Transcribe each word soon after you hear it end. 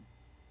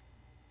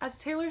As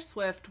Taylor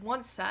Swift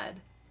once said,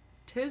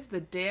 "'Tis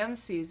the damn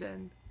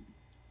season."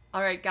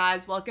 All right,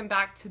 guys, welcome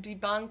back to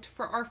Debunked.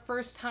 For our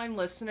first-time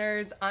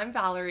listeners, I'm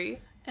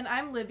Valerie. And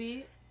I'm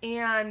Libby.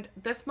 And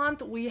this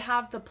month we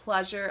have the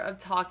pleasure of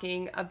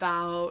talking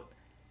about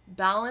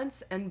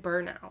balance and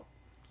burnout.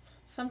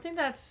 Something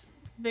that's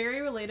very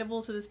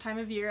relatable to this time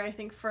of year, I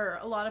think, for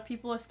a lot of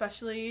people,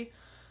 especially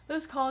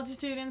those college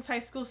students, high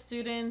school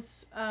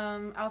students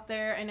out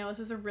there. I know this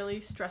is a really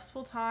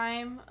stressful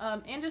time,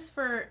 and just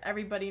for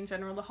everybody in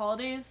general. The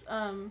holidays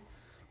can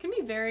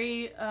be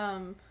very,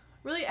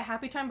 really a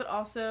happy time, but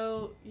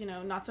also,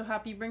 not so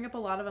happy, bring up a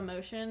lot of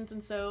emotions.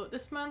 And so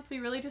this month we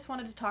really just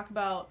wanted to talk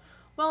about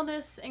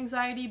wellness,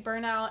 anxiety,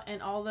 burnout,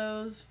 and all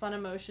those fun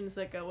emotions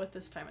that go with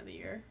this time of the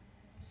year.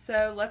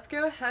 So let's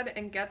go ahead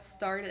and get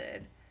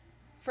started.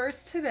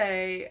 First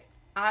today,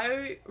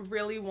 I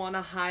really want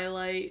to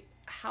highlight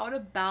how to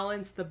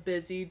balance the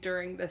busy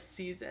during this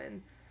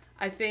season.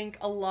 I think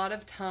a lot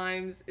of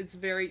times it's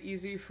very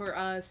easy for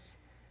us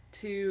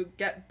to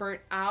get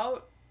burnt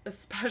out,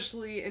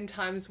 especially in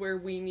times where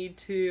we need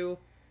to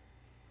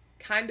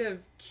kind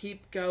of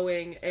keep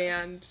going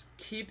and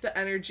keep the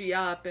energy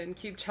up and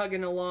keep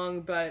chugging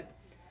along. But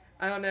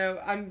I don't know,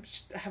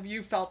 have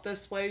you felt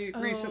this way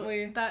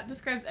recently? That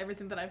describes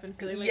everything that I've been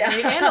feeling lately.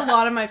 Yeah. And a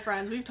lot of my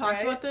friends. We've talked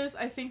Right? about this.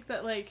 I think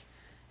that,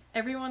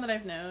 everyone that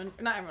I've known,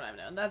 not everyone I've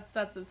known,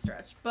 that's a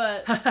stretch,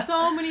 but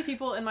so many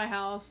people in my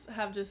house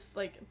have just,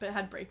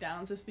 had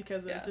breakdowns just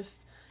because of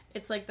just,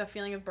 it's the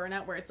feeling of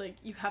burnout where it's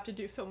you have to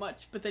do so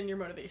much, but then your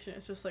motivation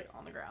is just,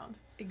 on the ground.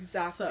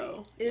 Exactly.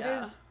 So, It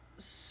is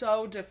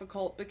so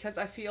difficult because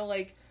I feel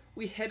like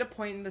we hit a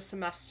point in the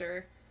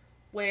semester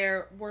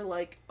where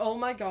we're oh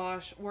my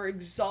gosh, we're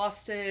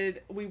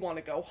exhausted, we want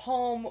to go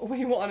home,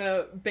 we want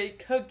to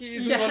bake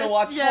cookies, we want to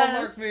watch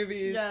Hallmark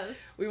movies,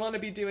 we want to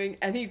be doing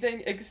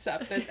anything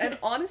except this. And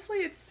honestly,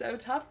 it's so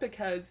tough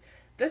because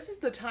this is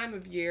the time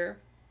of year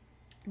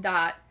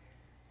that,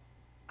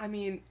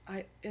 in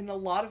a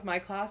lot of my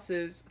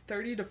classes,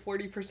 30 to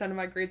 40% of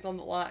my grades on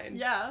the line.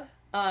 Yeah.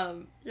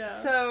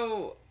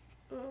 So,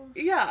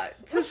 yeah,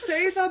 to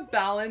say that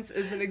balance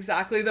isn't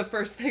exactly the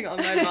first thing on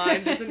my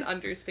mind is an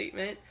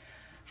understatement.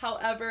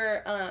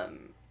 However,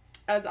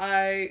 as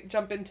I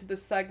jump into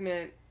this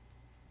segment,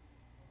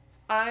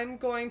 I'm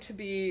going to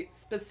be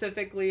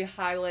specifically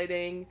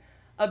highlighting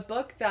a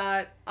book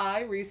that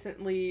I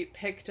recently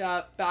picked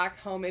up back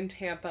home in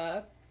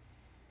Tampa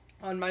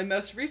on my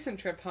most recent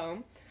trip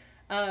home.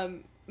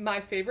 My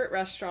favorite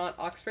restaurant,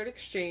 Oxford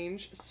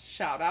Exchange,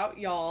 shout out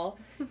y'all.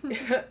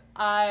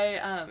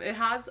 It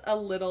has a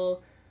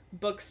little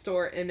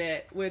bookstore in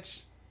it,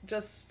 which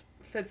just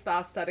fits the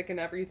aesthetic and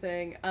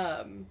everything.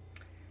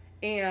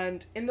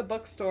 And in the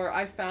bookstore,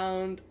 I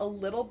found a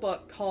little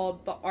book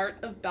called The Art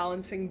of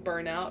Balancing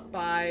Burnout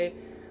by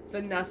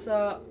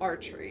Vanessa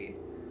Archery.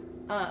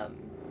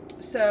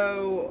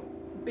 So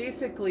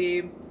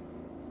basically,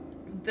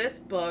 this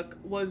book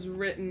was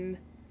written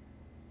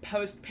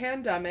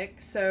post-pandemic,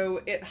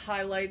 so it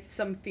highlights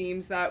some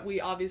themes that we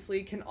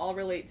obviously can all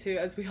relate to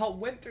as we all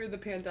went through the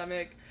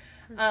pandemic.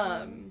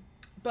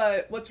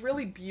 But what's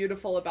really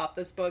beautiful about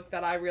this book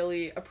that I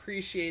really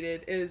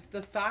appreciated is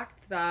the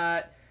fact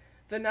that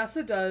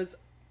Vanessa does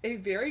a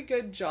very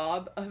good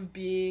job of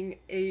being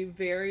a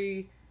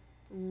very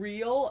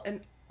real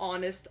and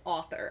honest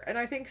author. And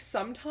I think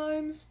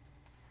sometimes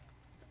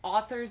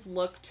authors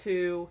look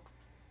to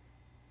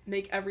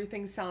make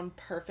everything sound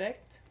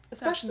perfect,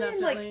 especially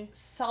in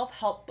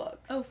self-help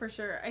books. Oh, for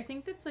sure. I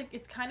think that's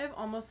it's kind of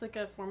almost like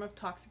a form of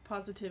toxic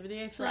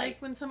positivity. I feel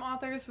like when some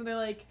authors where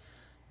they're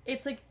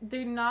it's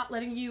they're not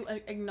letting you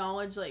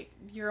acknowledge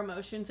your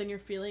emotions and your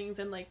feelings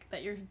and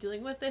that you're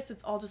dealing with this.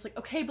 It's all just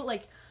okay,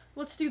 but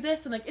let's do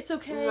this and it's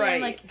okay,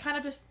 right. And kind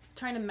of just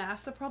trying to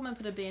mask the problem and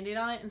put a band-aid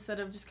on it instead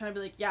of just kind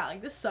of be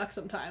this sucks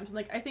sometimes.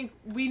 And I think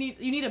you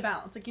need a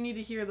balance. You need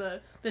to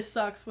hear this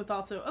sucks with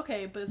also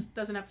okay, but it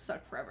doesn't have to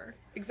suck forever.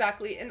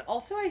 Exactly. And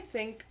also I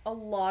think a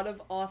lot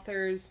of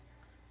authors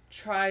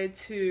try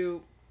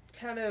to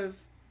kind of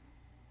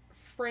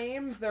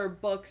frame their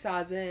books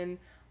as in,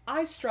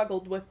 I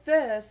struggled with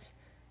this,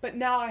 but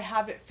now I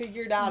have it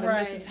figured out and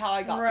this is how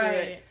I got through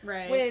it.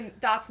 Right. When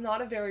that's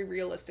not a very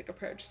realistic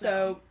approach.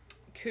 So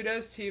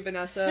kudos to you,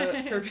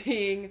 Vanessa, for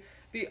being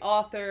the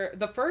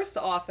first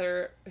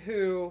author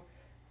who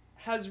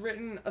has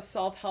written a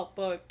self-help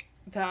book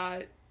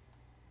that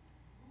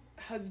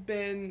has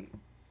been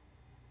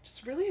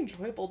just really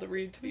enjoyable to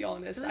read, to be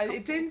honest. Really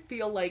It didn't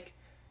feel like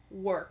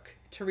work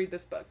to read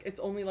this book. It's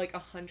only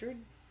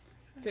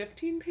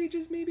 115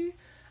 pages maybe.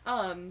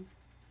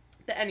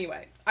 But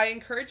anyway, I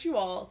encourage you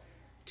all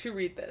to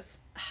read this.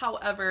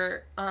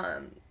 However,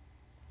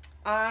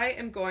 I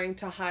am going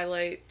to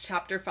highlight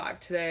chapter 5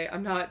 today.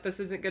 This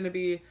isn't going to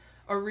be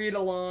a read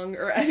along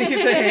or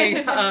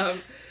anything.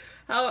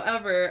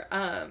 However,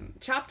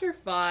 chapter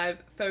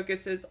 5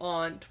 focuses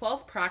on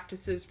 12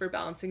 practices for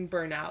balancing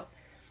burnout.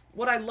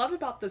 What I love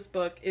about this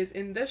book is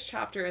in this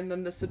chapter and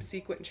then the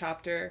subsequent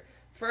chapter,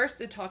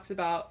 first it talks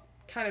about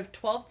kind of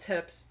 12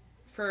 tips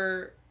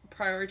for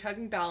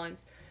prioritizing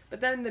balance,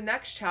 But then the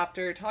next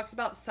chapter talks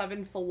about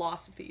 7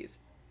 philosophies.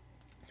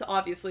 So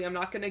obviously I'm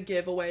not going to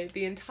give away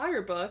the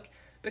entire book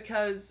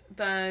because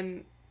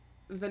then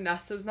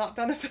Vanessa's not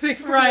benefiting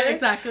from it. Right,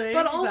 exactly.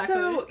 But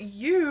also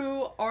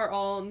you are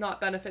all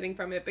not benefiting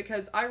from it,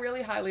 because I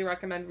really highly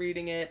recommend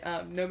reading it,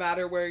 no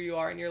matter where you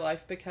are in your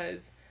life,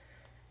 because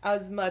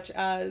as much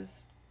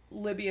as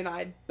Libby and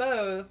I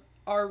both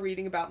are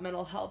reading about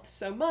mental health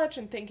so much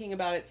and thinking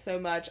about it so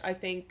much, I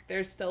think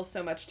there's still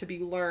so much to be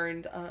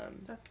learned.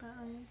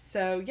 Definitely.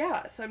 So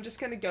I'm just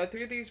going to go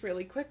through these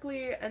really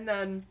quickly, and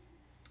then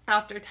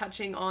after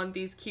touching on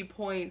these key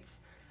points,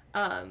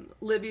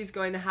 Libby's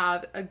going to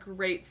have a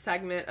great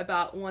segment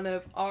about one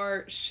of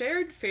our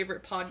shared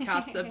favorite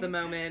podcasts of the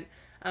moment,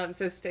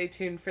 so stay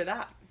tuned for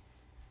that.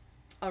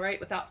 All right,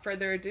 without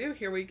further ado,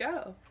 here we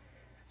go.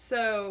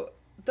 So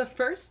the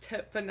first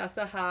tip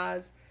Vanessa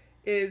has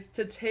is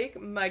to take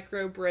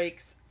micro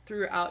breaks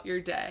throughout your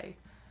day.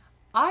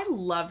 I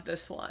love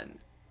this one.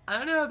 I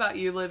don't know about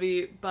you,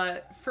 Libby,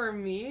 but for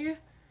me,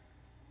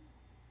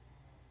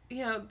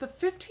 the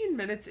 15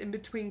 minutes in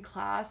between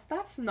class,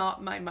 that's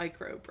not my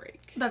micro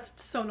break. That's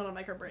so not a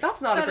micro break.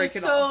 That's not a break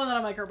at all. That is so not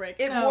a micro break.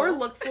 It more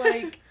looks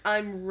like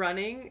I'm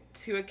running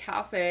to a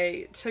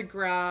cafe to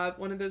grab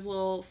one of those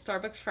little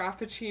Starbucks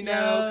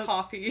Frappuccino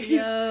coffees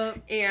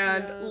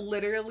and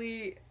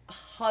literally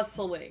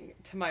hustling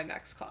to my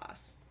next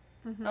class.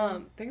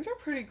 Mm-hmm. Things are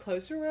pretty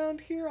close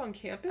around here on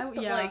campus,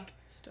 but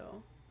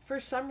still, for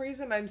some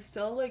reason, I'm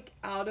still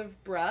out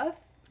of breath.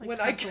 Like when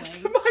hustling. I get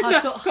to my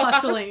next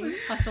class.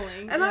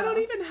 Hustling. And I don't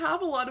even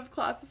have a lot of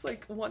classes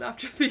one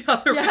after the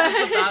other, which is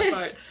the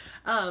bad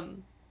part.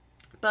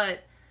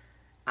 But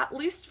at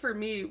least for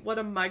me, what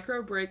a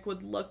micro break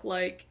would look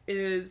like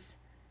is,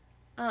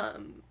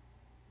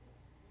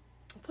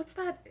 what's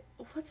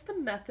the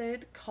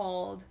method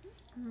called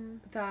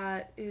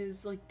that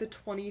is the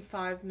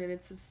 25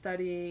 minutes of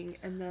studying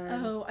and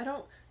then... Oh, I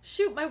don't...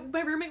 Shoot, my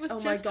roommate was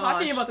just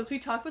talking about this. We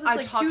talked about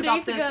this 2 days ago. I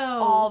talk about this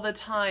all the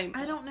time.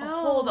 I don't know.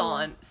 Hold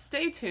on.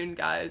 Stay tuned,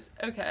 guys.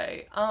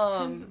 Okay.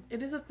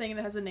 It is a thing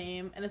that has a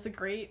name, and it's a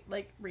great,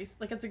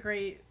 it's a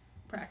great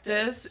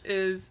practice. This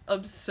is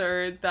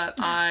absurd that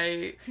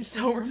I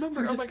don't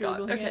remember. Oh my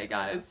god. Okay,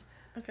 guys.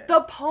 Okay.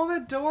 The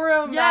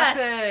Pomodoro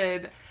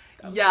method.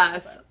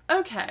 Yes.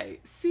 Okay.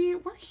 See,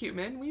 we're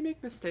human. We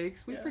make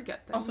mistakes. We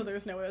forget things. Also, there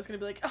was no way I was going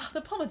to be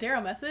the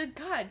Pomodoro method.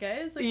 God,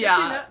 guys. No.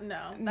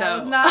 I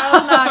was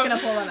not going to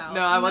pull that out.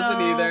 No, I wasn't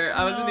either.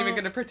 I wasn't even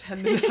going to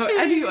pretend to know.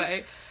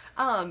 Anyway,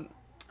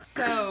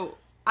 so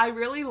I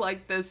really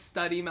like this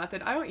study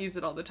method. I don't use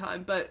it all the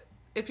time, but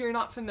if you're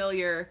not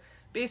familiar,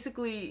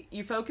 basically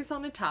you focus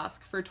on a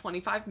task for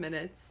 25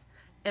 minutes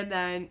and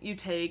then you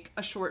take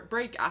a short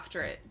break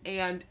after it.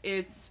 And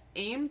it's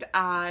aimed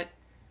at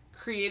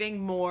creating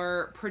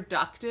more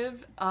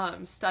productive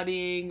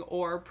studying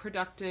or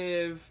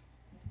productive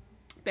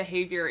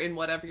behavior in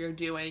whatever you're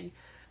doing.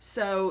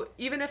 So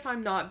even if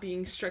I'm not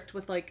being strict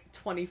with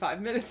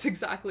 25 minutes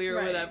exactly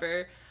or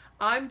whatever,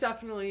 I'm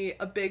definitely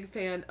a big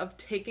fan of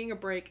taking a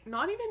break,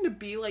 not even to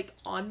be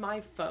on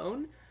my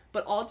phone,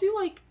 but I'll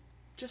do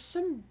just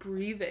some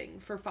breathing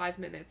for 5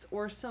 minutes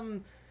or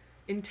some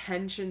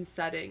intention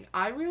setting.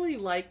 I really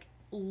like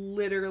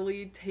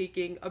literally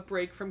taking a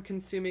break from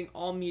consuming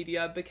all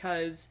media,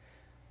 because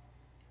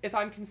if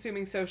I'm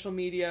consuming social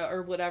media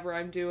or whatever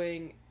I'm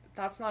doing,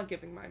 that's not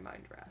giving my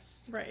mind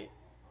rest. Right.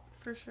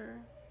 For sure.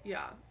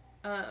 Yeah.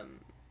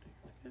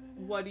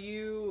 What do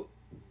you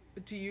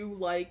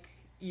like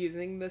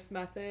using this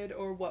method,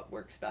 or what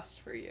works best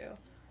for you?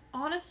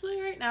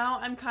 Honestly, right now,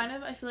 I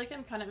feel like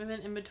I'm kind of in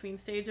an in-between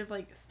stage of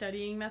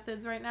studying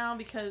methods right now,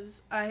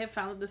 because I have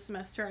found that this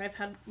semester I've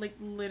had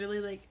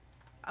literally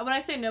when I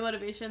say no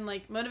motivation,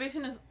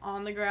 motivation is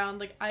on the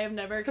ground. I have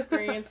never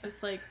experienced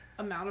this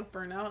amount of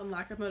burnout and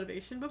lack of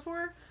motivation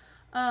before.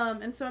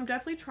 And so I'm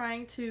definitely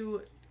trying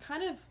to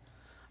kind of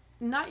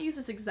not use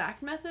this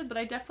exact method, but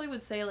I definitely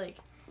would say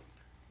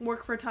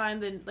work for a time,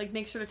 then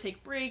make sure to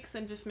take breaks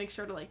and just make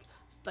sure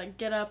to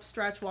get up,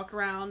 stretch, walk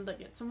around,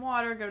 get some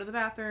water, go to the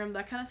bathroom,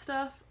 that kind of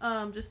stuff.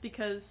 Just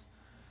because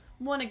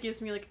one, it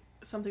gives me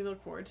something to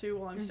look forward to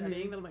while I'm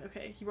studying. That I'm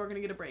okay, you are gonna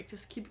get a break.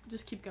 Just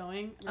keep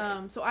going.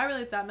 Right. So I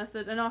really like that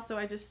method, and also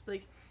I just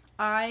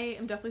I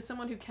am definitely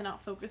someone who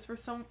cannot focus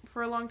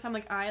for a long time.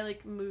 I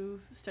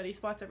move study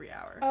spots every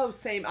hour. Oh,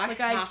 same. I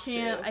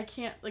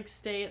can't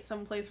stay at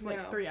some place for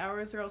 3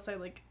 hours, or else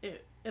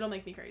it'll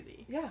make me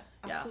crazy. Yeah,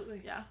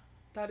 absolutely. Yeah.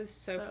 That is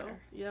so fair.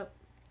 Yep.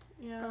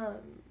 Yeah.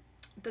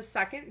 The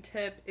second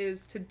tip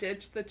is to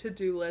ditch the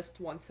to-do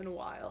list once in a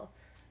while.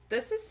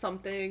 This is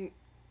something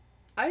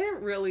I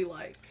didn't really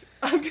like.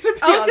 I'm gonna be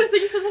honest. I was gonna say,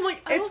 you said something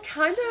it's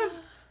kind of,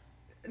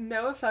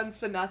 no offense,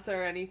 Vanessa,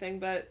 or anything,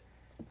 but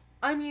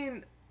I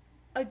mean,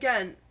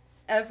 again,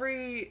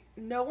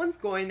 no one's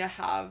going to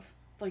have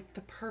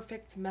the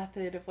perfect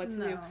method of what to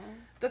do.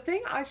 The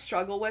thing I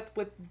struggle with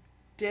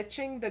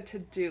ditching the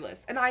to-do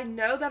list, and I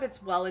know that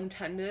it's well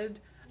intended,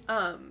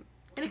 and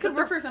it could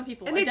work for some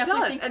people, and it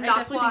does, and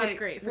that's why it's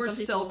great for we're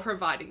some still people.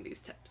 providing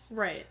these tips.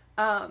 Right.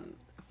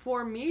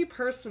 For me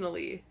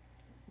personally,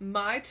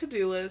 my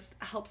to-do list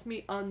helps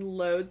me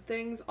unload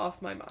things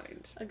off my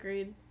mind.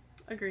 Agreed.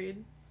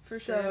 For sure.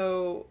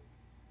 So,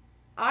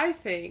 I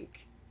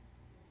think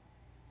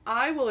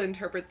I will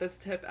interpret this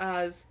tip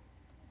as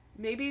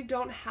maybe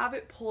don't have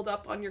it pulled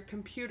up on your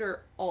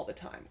computer all the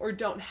time, or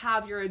don't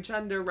have your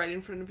agenda right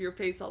in front of your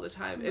face all the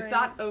time. Right. If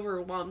that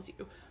overwhelms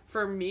you.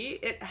 For me,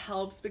 it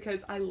helps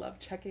because I love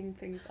checking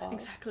things off.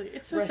 Exactly.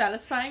 It's so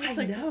satisfying. It's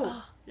I know.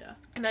 Oh, yeah.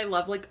 And I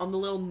love, like, on the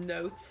little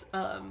notes,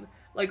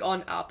 like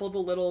on Apple, the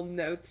little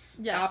notes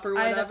app or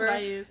whatever, that's what I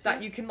use.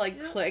 that you can,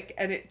 like, click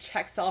and it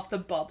checks off the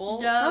bubble.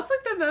 Yeah. That's,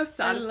 like, the most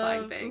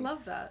satisfying thing. I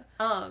love that.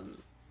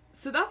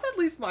 So that's at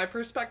least my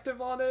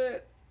perspective on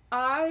it.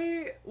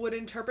 I would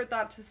interpret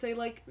that to say,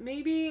 like,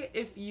 maybe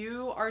if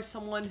you are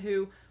someone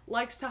who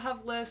likes to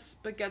have lists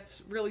but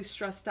gets really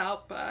stressed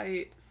out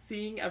by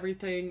seeing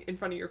everything in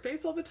front of your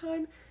face all the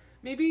time,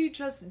 maybe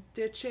just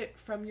ditch it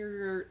from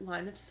your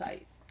line of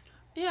sight.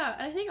 Yeah,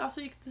 and I think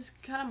also you could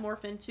just kind of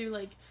morph into,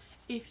 like,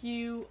 if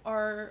you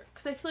are,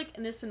 because I feel like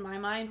in my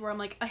mind where I'm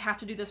like, I have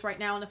to do this right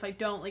now, and if I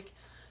don't, like,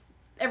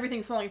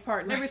 everything's falling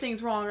apart and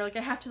everything's wrong, or like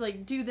I have to,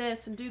 like, do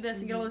this and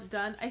get all this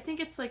done. I think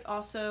it's, like,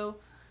 also,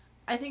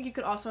 I think you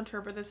could also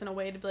interpret this in a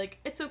way to be like,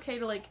 it's okay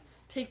to, like,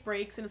 take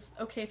breaks, and it's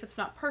okay if it's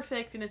not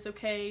perfect, and it's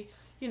okay,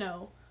 you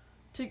know,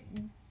 to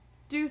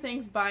do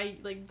things by,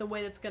 like, the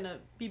way that's gonna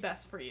be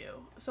best for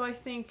you. So I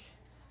think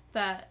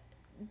that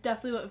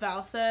definitely what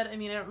Val said, I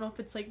mean, I don't know if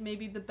it's, like,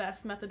 maybe the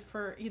best method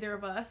for either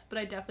of us, but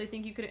I definitely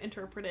think you could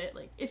interpret it,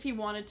 like, if you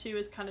wanted to,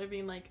 as kind of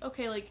being like,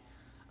 okay, like,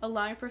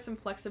 allowing for some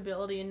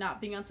flexibility and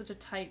not being on such a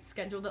tight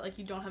schedule that, like,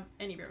 you don't have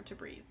any room to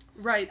breathe.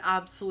 Right,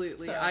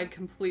 absolutely. So, I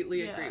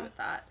completely agree with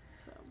that.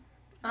 So,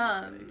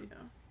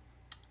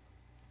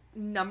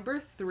 number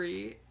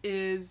 3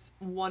 is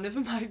one of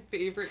my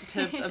favorite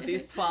tips of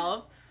these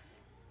 12.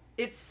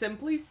 It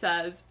simply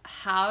says,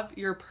 have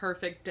your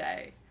perfect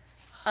day.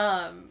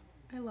 I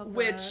love that.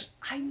 Which,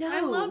 I know.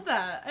 I love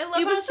that. I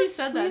love how she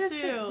said that, too.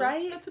 Thing,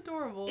 right? That's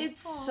adorable. It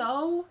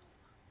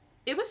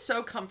was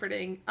so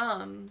comforting.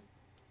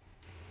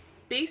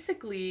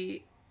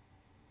 Basically,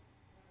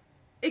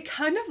 it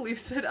kind of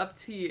leaves it up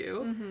to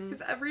you,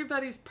 because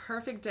everybody's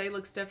perfect day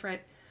looks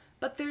different.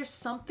 But there's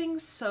something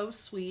so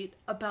sweet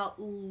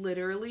about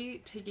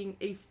literally taking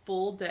a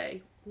full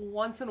day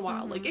once in a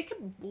while. Like, it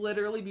could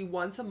literally be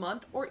once a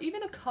month or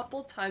even a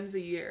couple times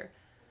a year.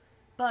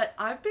 But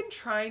I've been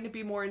trying to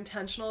be more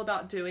intentional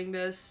about doing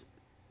this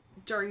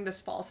during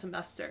this fall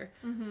semester.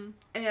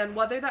 And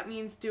whether that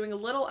means doing a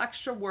little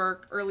extra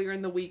work earlier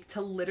in the week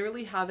to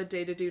literally have a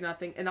day to do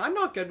nothing. And I'm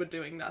not good with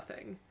doing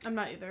nothing. I'm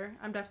not either.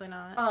 I'm definitely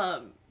not.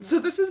 No. So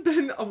this has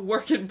been a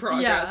work in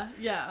progress.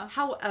 Yeah.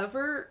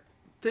 However,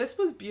 this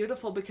was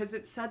beautiful because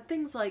it said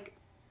things like,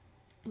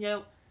 you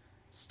know,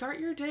 start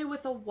your day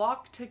with a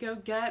walk to go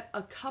get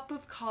a cup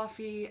of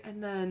coffee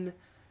and then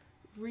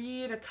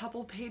read a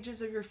couple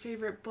pages of your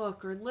favorite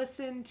book, or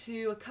listen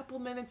to a couple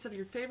minutes of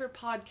your favorite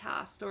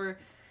podcast, or,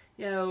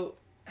 you know,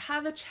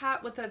 have a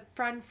chat with a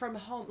friend from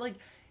home. Like,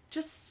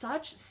 just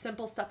such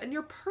simple stuff. And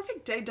your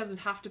perfect day doesn't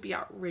have to be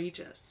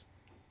outrageous.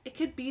 It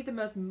could be the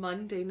most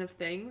mundane of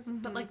things,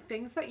 but, like,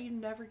 things that you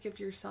never give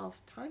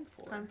yourself time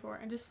for.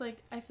 And just, like,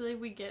 I feel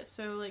like we get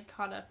so, like,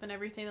 caught up in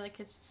everything. Like,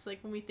 it's just, like,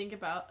 when we think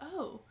about,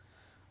 oh,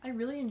 I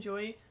really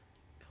enjoy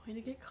going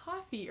to get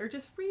coffee, or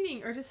just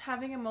reading, or just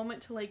having a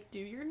moment to, like, do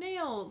your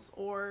nails,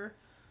 or,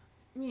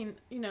 I mean,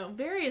 you know,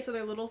 various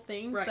other little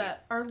things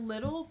that are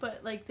little,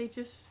 but, like,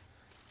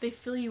 they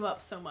fill you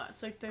up so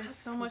much. Like, there's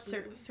so much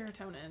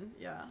serotonin.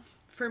 Yeah.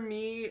 For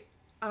me,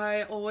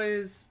 I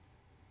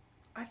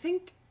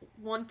think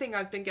one thing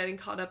I've been getting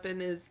caught up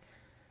in is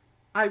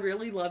I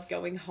really love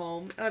going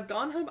home. And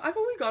I've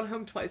only gone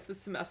home twice this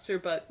semester,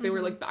 but they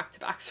were, like, back to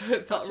back, so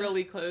it felt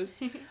really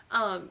close.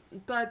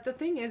 But the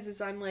thing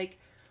is I'm like,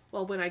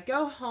 well, when I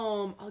go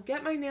home, I'll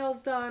get my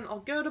nails done, I'll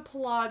go to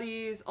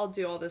Pilates, I'll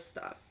do all this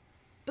stuff.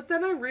 But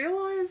then I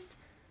realized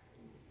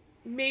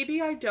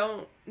maybe I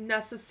don't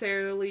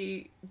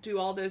necessarily do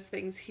all those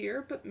things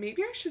here, but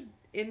maybe I should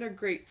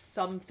integrate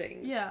some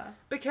things. Yeah.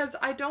 Because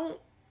I don't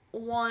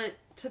want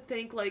to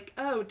think, like,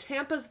 oh,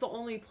 Tampa's the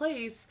only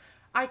place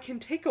I can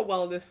take a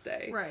wellness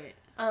day. Right.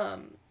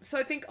 So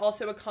I think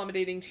also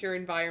accommodating to your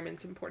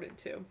environment's important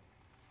too.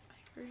 I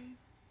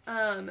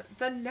agree.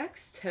 The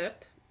next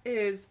tip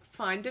is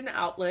find an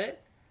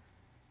outlet.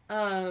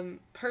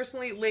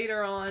 Personally,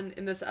 later on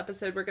in this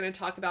episode, we're going to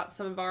talk about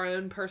some of our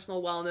own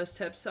personal wellness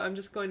tips, so I'm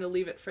just going to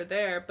leave it for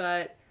there.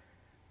 But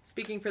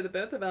speaking for the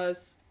both of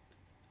us,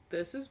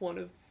 this is one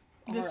of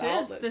our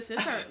outlets. This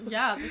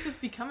has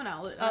become an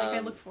outlet. I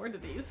look forward to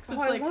these,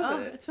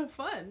 because it's so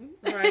fun.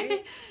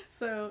 Right?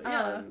 So,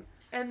 yeah.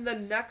 And the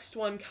next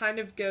one kind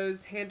of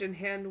goes hand in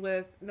hand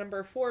with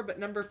number 4, but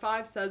number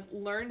 5 says,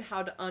 learn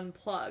how to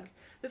unplug.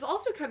 This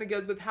also kind of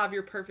goes with have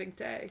your perfect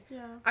day.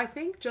 Yeah. I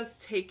think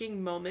just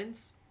taking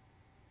moments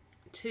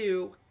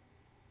to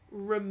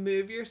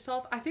remove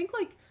yourself. I think,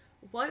 like,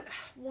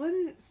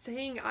 one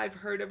saying I've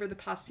heard over the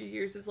past few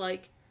years is,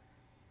 like,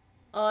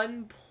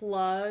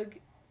 unplug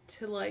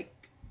to,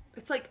 like,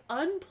 it's like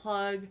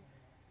unplug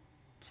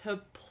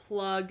to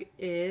plug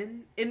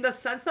in the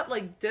sense that,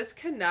 like,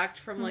 disconnect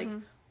from, like,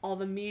 all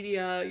the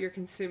media you're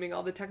consuming,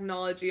 all the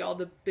technology, all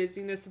the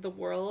busyness of the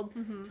world,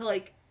 to,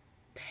 like,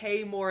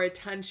 pay more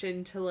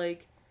attention to,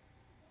 like,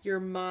 your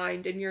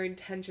mind and your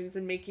intentions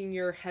and making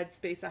your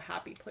headspace a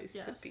happy place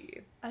to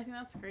be. I think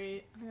that's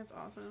great. I think that's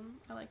awesome.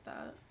 I like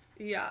that.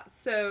 Yeah,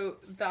 so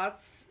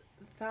that's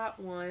that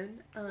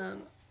one.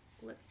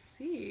 Let's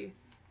see.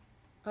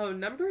 Oh,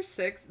 number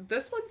 6.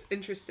 This one's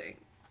interesting.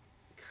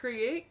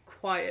 Create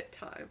quiet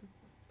time.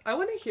 I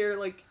want to hear,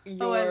 like,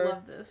 your... I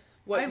love this.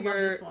 What I love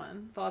your this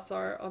one. thoughts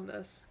are on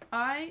this.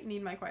 I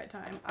need my quiet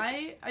time.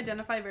 I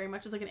identify very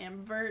much as, like, an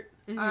ambivert.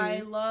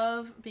 I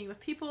love being with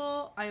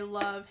people. I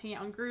love hanging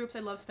out in groups. I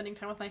love spending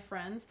time with my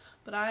friends.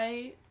 But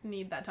I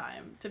need that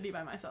time to be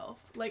by myself.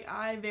 Like,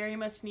 I very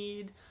much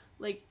need...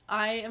 Like,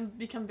 I am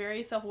become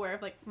very self-aware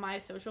of, like, my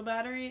social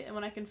battery. And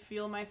when I can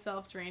feel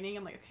myself draining,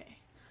 I'm like, okay,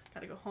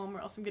 gotta go home or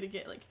else I'm gonna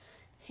get, like...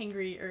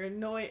 hangry or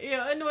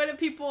annoyed at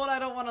people, and I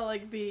don't want to,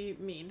 like, be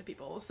mean to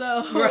people.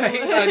 So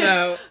right, I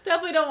know.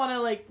 Definitely don't want to,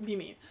 like, be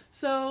mean.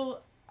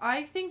 So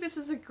I think this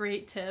is a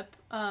great tip,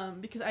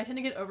 because I tend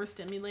to get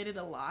overstimulated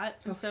a lot,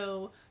 and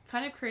so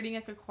kind of creating,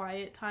 like, a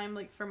quiet time,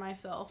 like, for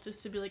myself,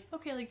 just to be like,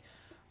 okay, like,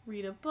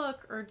 read a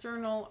book or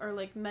journal or,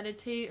 like,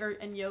 meditate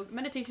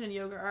meditation and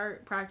yoga are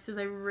practices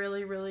I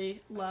really,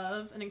 really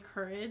love and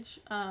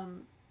encourage.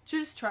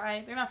 Just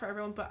try. They're not for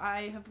everyone, but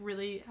I have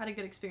really had a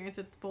good experience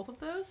with both of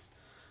those.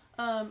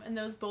 And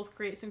those both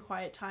create some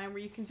quiet time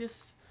where you can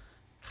just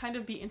kind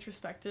of be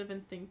introspective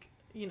and think,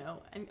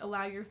 and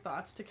allow your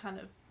thoughts to kind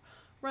of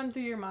run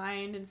through your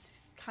mind and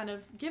kind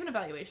of give an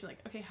evaluation, like,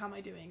 okay, how am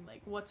I doing?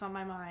 Like, what's on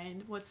my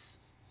mind? What's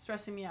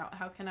stressing me out?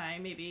 How can I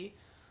maybe,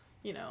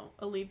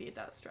 alleviate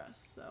that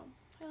stress? So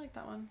I like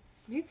that one.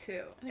 Me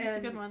too. I think it's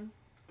a good one.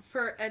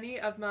 For any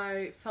of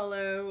my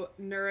fellow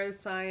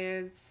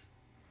neuroscience,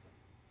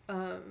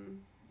 I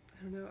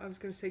don't know, I was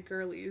going to say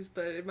girlies,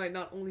 but it might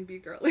not only be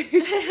girlies.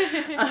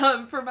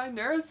 For my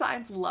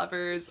neuroscience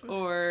lovers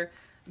or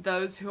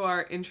those who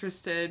are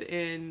interested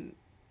in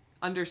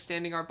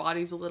understanding our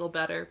bodies a little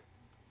better,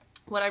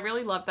 what I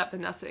really love that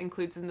Vanessa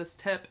includes in this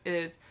tip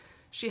is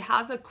she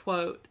has a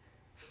quote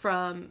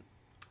from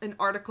an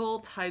article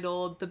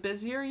titled "The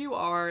Busier You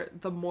Are,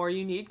 the More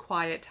You Need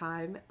Quiet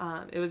Time."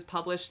 It was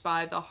published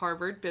by the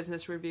Harvard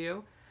Business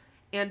Review,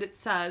 and it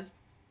says,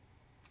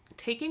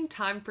 "Taking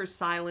time for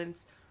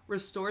silence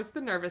restores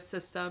the nervous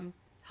system,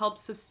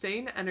 helps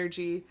sustain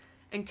energy,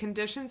 and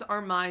conditions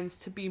our minds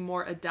to be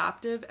more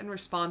adaptive and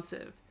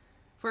responsive.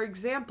 For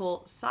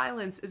example,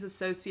 silence is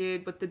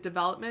associated with the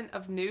development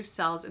of new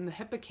cells in the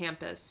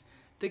hippocampus,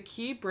 the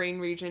key brain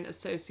region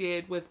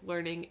associated with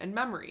learning and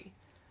memory.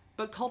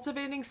 But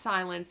cultivating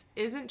silence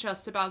isn't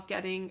just about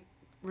getting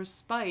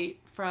respite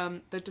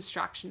from the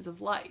distractions of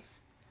life.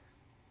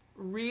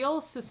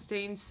 Real,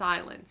 sustained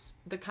silence,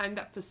 the kind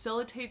that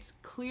facilitates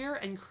clear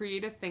and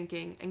creative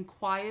thinking and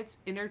quiets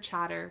inner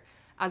chatter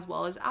as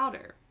well as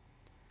outer.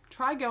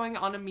 Try going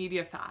on a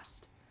media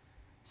fast.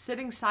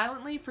 Sitting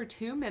silently for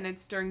 2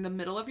 minutes during the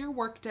middle of your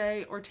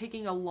workday or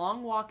taking a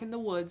long walk in the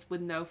woods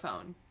with no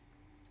phone.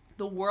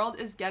 The world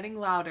is getting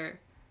louder,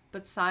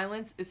 but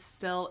silence is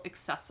still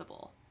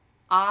accessible."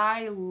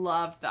 I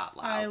love that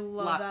line. I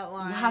love that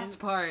line. Last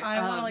part.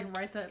 I want to, like,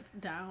 write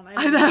that down.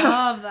 I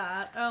love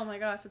that. Oh my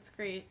gosh, it's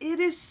great. It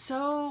is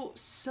so,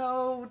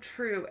 so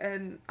true.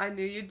 And I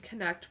knew you'd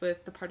connect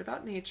with the part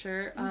about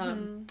nature.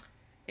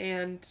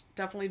 And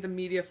definitely the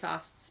media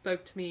fast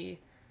spoke to me.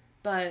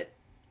 But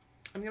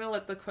I'm going to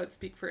let the quote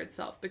speak for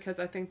itself because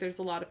I think there's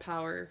a lot of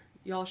power.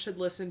 Y'all should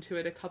listen to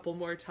it a couple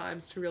more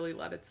times to really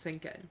let it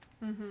sink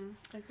in.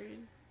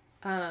 Agreed.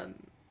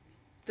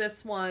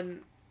 This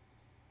one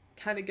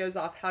kind of goes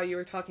off how you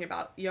were talking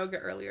about yoga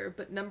earlier,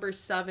 but number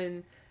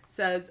 7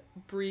 says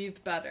breathe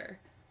better.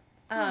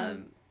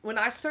 When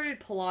I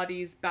started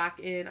Pilates back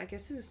in, I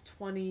guess it was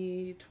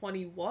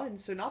 2021,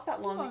 so not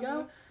that long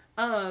ago,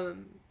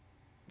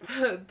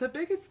 the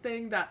biggest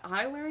thing that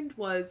I learned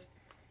was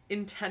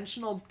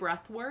intentional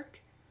breath work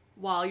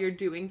while you're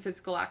doing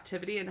physical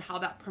activity and how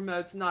that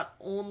promotes not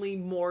only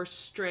more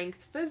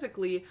strength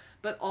physically,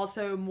 but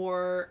also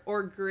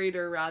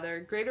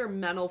greater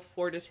mental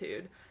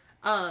fortitude.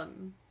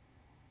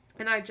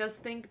 And I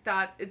just think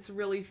that it's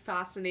really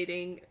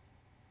fascinating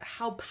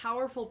how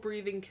powerful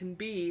breathing can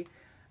be,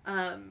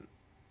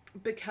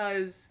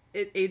 because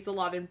it aids a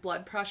lot in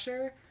blood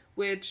pressure,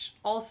 which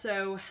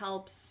also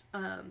helps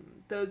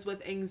those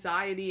with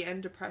anxiety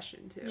and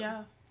depression too.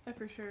 Yeah,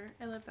 for sure.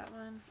 I love that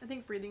one. I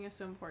think breathing is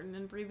so important,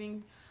 and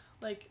breathing,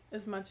 like,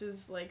 as much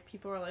as, like,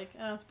 people are like,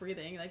 oh, it's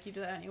breathing, like, you do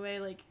that anyway,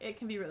 like, it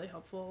can be really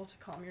helpful to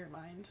calm your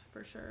mind,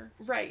 for sure.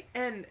 Right,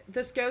 and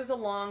this goes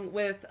along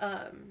with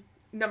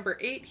number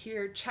 8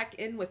 here, check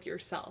in with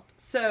yourself.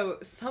 So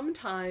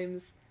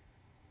sometimes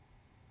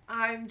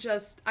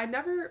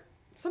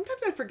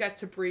sometimes I forget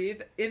to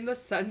breathe, in the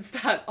sense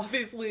that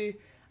obviously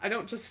I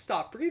don't just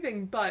stop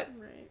breathing, but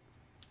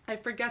I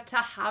forget to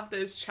have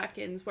those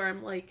check-ins where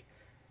I'm like,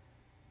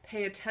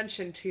 pay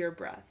attention to your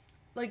breath.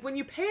 Like, when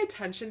you pay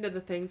attention to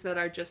the things that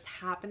are just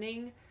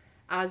happening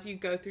as you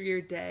go through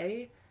your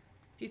day,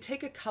 if you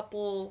take a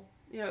couple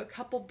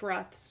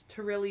breaths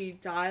to really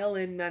dial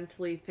in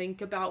mentally,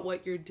 think about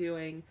what you're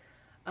doing,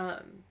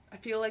 I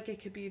feel like it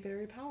could be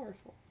very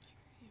powerful.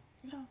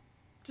 Yeah.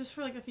 Just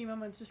for like a few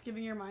moments, just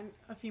giving your mind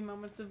a few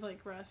moments of like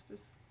rest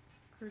is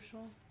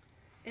crucial.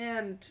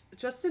 And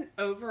just an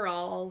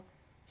overall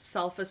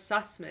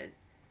self-assessment.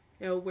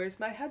 Where's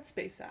my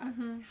headspace at?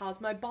 Mm-hmm.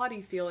 How's my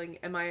body feeling?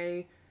 Am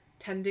I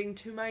tending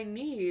to my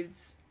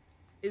needs?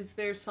 Is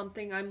there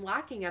something I'm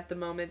lacking at the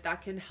moment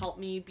that can help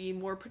me be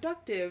more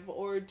productive?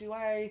 Or do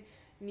I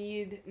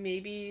need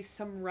maybe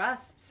some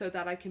rest so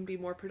that I can be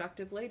more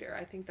productive later?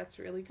 I think that's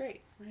really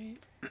great. Right.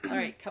 All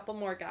right, couple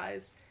more,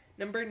 guys.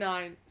 Number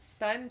 9,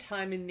 spend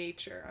time in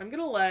nature. I'm going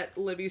to let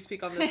Libby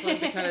speak on this one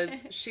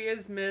because she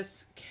is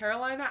Miss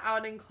Carolina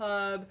Outing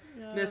Club,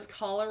 yeah. Miss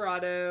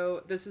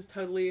Colorado. This is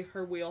totally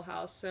her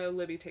wheelhouse. So,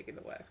 Libby, take it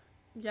away.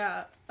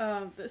 Yeah.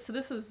 So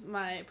this is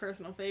my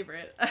personal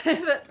favorite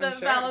that sure.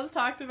 Vala's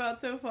talked about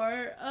so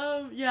far.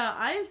 Yeah,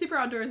 I am super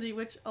outdoorsy,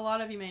 which a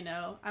lot of you may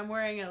know. I'm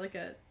wearing a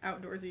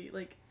outdoorsy,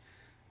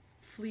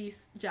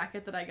 fleece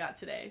jacket that I got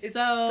today. It's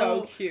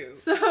so cute.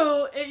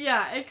 So,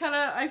 I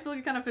feel like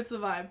it kind of fits the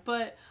vibe.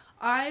 But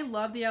I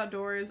love the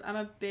outdoors. I'm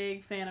a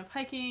big fan of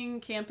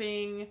hiking,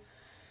 camping,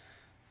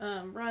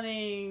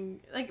 running,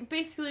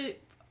 basically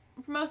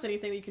most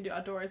anything that you can do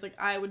outdoors.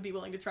 I would be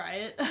willing to try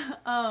it.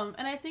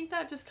 And I think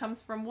that just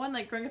comes from one,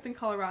 growing up in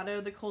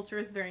Colorado, the culture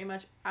is very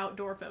much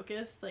outdoor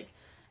focused.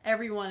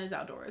 Everyone is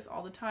outdoors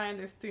all the time.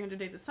 There's 300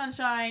 days of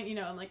sunshine,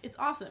 I'm it's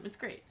awesome. It's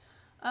great.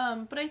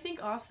 But I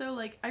think also,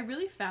 I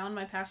really found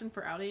my passion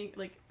for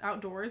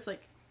outdoors,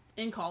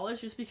 in college,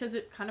 just because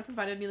it kind of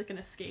provided me, an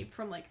escape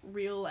from,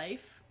 real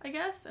life, I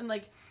guess. And,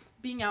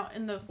 being out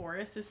in the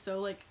forest is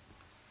so,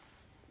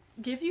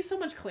 gives you so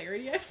much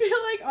clarity, I feel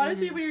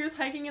honestly, mm-hmm. when you're just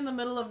hiking in the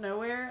middle of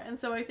nowhere. And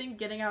so I think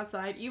getting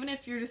outside, even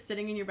if you're just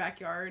sitting in your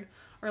backyard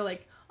or,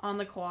 on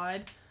the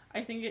quad,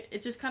 I think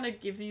it just kind of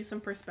gives you some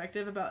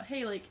perspective about,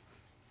 hey,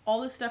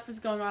 all this stuff is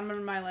going on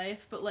in my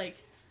life, but,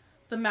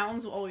 the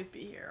mountains will always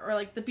be here,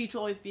 or the beach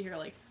will always be here,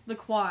 the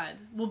quad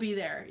will be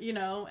there,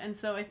 and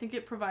so I think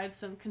it provides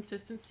some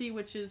consistency,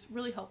 which is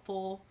really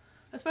helpful,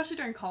 especially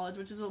during college,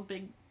 which is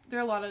there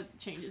are a lot of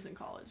changes in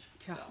college.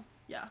 Yeah. So,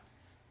 yeah.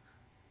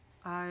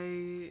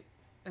 I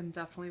am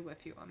definitely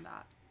with you on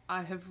that.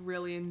 I have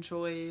really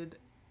enjoyed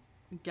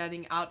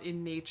getting out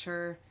in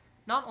nature,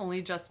 not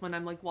only just when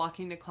I'm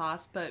walking to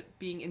class, but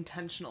being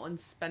intentional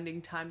and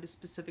spending time to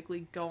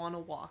specifically go on a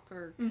walk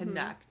or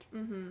connect.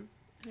 Mm-hmm.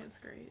 I think it's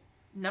great.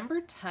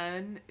 Number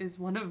 10 is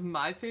one of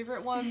my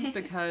favorite ones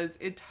because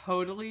it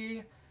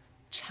totally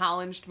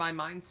challenged my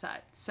mindset.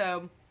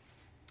 So,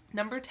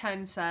 number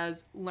 10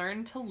 says,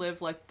 learn to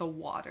live like the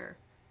water.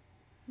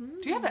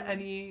 Do you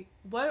have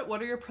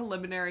what are your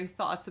preliminary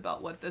thoughts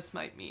about what this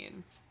might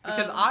mean?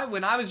 Because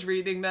when I was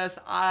reading this,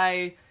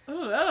 I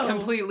don't know.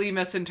 Completely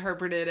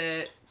misinterpreted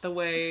it the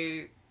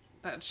way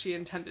that she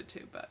intended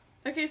to, but...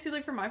 Okay,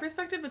 so from my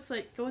perspective, it's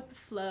go with the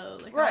flow,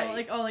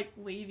 right. all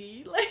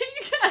wavy,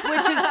 which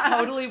is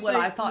totally what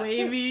I thought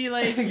wavy, too.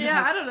 Exactly.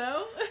 Yeah, I don't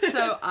know.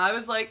 So I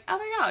was oh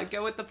my god,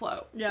 go with the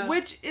flow. Yeah.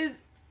 Which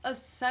is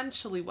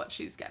essentially what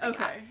she's getting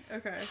at.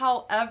 Okay.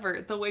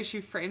 However, the way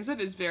she frames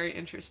it is very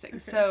interesting. Okay.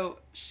 So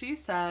she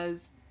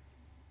says,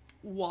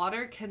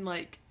 water can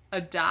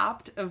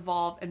adapt,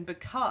 evolve, and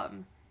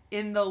become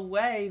in the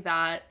way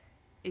that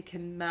it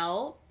can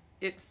melt.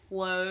 It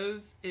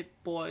flows, it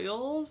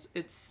boils,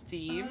 it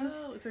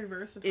steams. Oh, it's very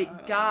versatile.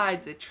 It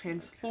guides, it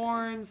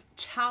transforms,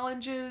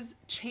 challenges,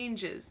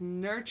 changes,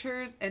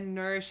 nurtures, and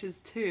nourishes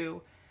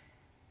too.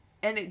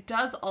 And it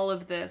does all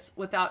of this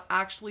without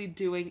actually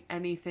doing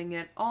anything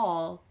at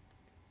all.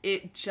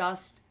 It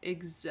just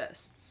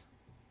exists.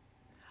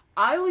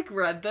 I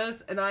read this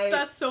and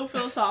That's so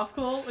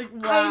philosophical.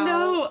 Wow. I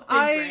know.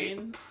 Big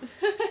brain.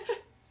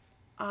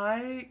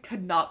 I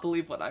could not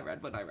believe what I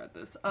read when I read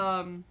this.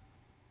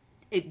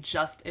 It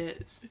just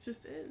is. It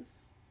just is.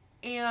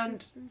 And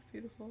it's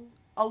beautiful.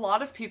 A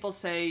lot of people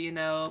say, you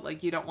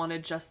don't want to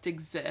just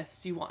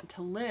exist. You want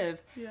to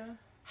live. Yeah.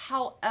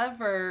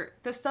 However,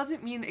 this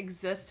doesn't mean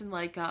exist in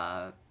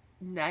a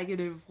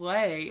negative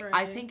way. Right.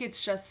 I think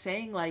it's just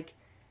saying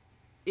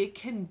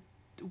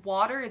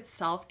water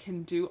itself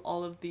can do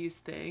all of these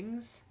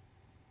things.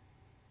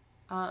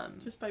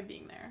 Just by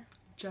being there.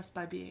 Just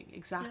by being,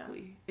 exactly.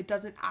 Yeah. It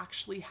doesn't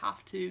actually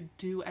have to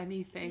do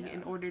anything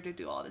in order to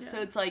do all this. Yeah. So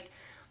it's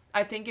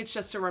I think it's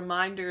just a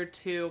reminder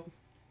to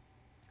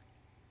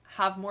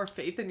have more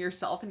faith in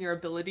yourself and your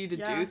ability to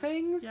do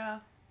things.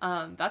 Yeah.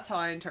 That's how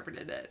I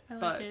interpreted it.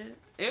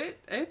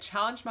 It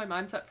challenged my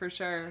mindset for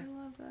sure.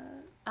 I love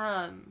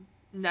that.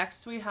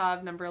 Next we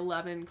have number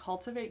 11,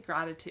 cultivate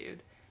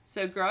gratitude.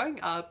 So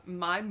growing up,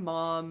 my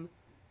mom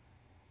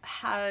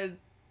had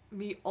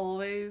me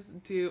always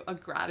do a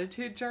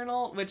gratitude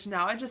journal, which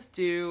now I just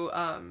do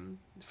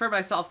for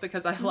myself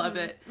because I love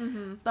it.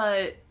 Mm-hmm.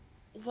 But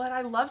what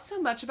I love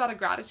so much about a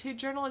gratitude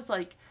journal is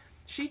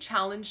she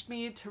challenged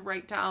me to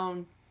write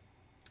down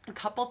a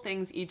couple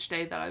things each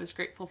day that I was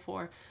grateful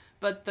for.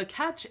 But the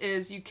catch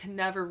is you can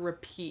never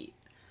repeat.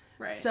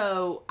 Right.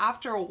 So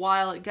after a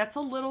while, it gets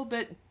a little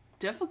bit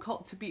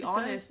difficult, to be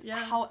honest.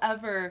 Yeah.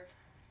 However,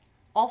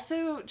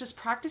 also just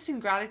practicing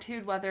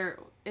gratitude, whether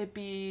it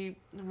be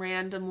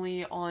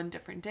randomly on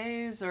different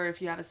days or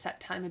if you have a set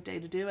time of day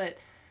to do it,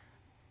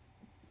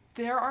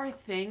 there are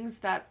things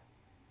that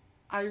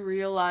I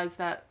realize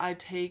that I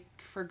take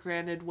for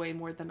granted way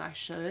more than I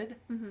should.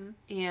 Mm-hmm.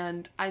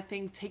 And I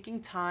think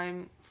taking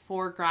time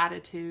for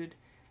gratitude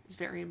is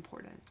very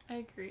important. I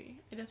agree.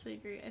 I definitely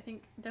agree. I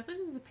think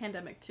definitely since the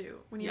pandemic too,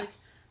 when you like,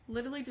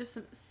 literally just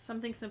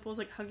something simple as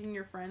like hugging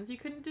your friends you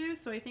couldn't do.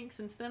 So I think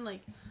since then,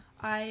 like,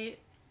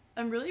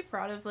 I'm really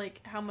proud of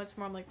like how much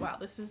more I'm like, wow,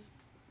 this is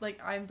like,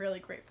 I'm really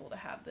grateful to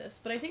have this.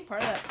 But I think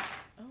part of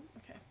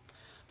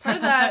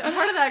that,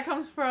 part of that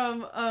comes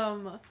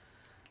from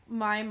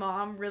my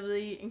mom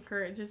really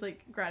encourages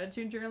like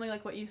gratitude journaling,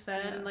 like what you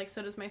said, and like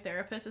so does my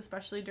therapist,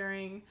 especially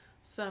during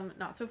some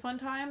not so fun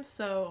times.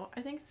 So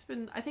I think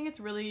it's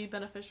really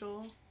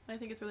beneficial. I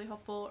think it's really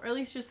helpful, or at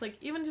least just like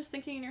even just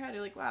thinking in your head,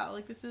 you're like, wow,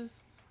 like this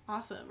is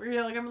awesome, or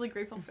like I'm really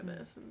grateful for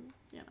this, and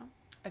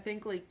I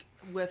think like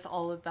with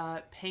all of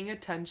that, paying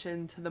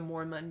attention to the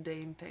more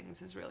mundane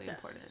things is really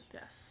important.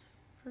 Yes,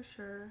 for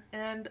sure.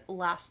 And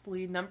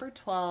lastly, number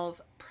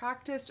 12,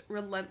 practice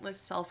relentless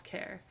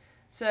self-care.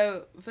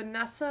 So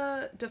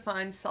Vanessa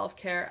defines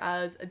self-care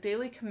as a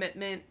daily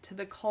commitment to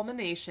the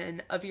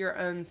culmination of your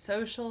own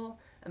social,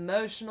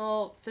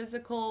 emotional,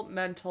 physical,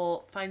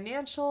 mental,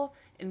 financial,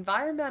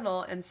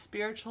 environmental, and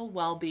spiritual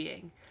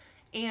well-being.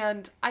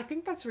 And I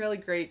think that's really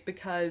great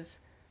because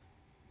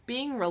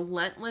being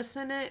relentless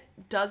in it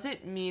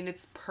doesn't mean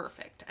it's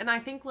perfect. And I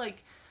think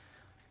like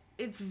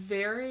it's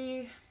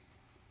very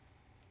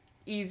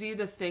easy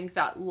to think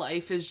that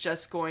life is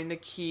just going to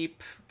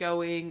keep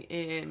going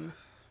in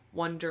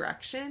one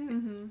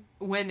direction,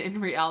 when in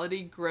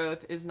reality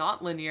growth is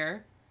not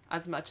linear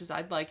as much as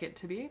I'd like it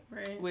to be,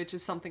 right? Which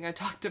is something I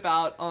talked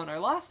about on our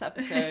last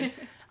episode.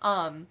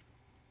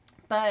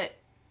 But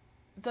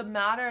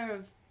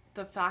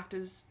the fact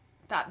is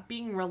that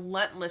being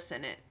relentless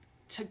in it,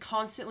 to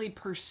constantly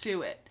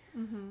pursue it,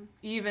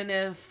 even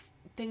if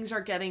things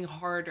are getting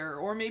harder,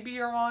 or maybe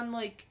you're on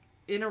like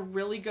in a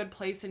really good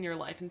place in your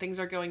life and things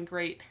are going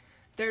great,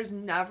 there's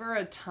never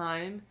a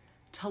time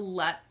to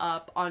let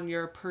up on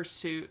your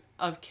pursuit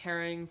of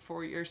caring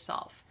for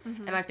yourself.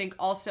 And I think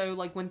also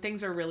like when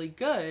things are really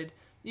good,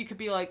 you could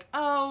be like,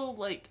 oh,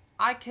 like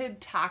I could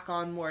tack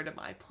on more to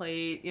my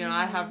plate,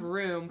 I have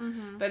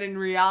room. But in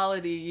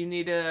reality, you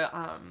need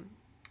to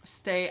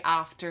stay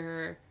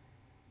after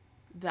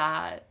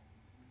that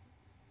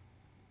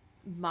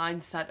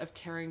mindset of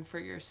caring for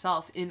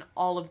yourself in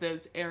all of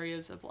those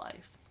areas of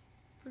life.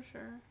 For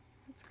sure.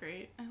 That's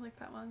great. I like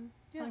that one.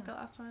 Yeah. I like the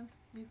last one.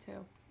 Me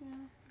too. Yeah.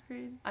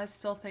 Agreed. I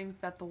still think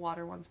that the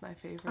water one's my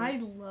favorite. I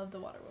love the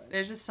water one.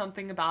 There's just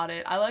something about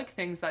it. I like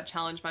things that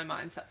challenge my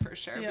mindset for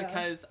sure,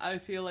 because I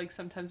feel like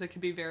sometimes it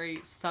can be very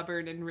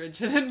stubborn and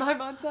rigid in my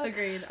mindset.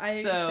 Agreed.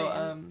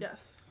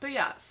 Yes. But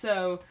yeah,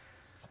 so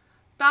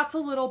that's a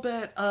little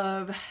bit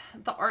of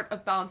the art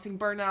of balancing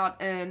burnout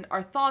and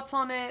our thoughts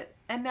on it.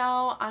 And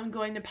now I'm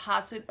going to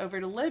pass it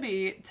over to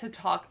Libby to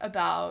talk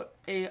about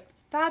a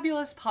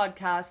fabulous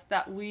podcast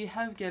that we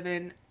have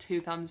given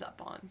 2 thumbs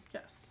up on.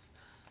 Yes.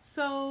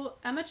 So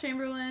Emma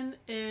Chamberlain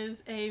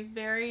is a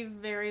very,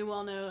 very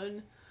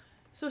well-known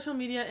social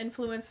media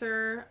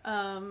influencer.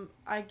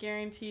 I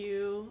guarantee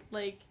you,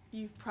 like,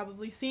 you've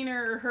probably seen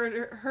her or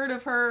heard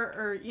of her,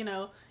 or,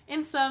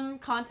 in some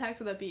context,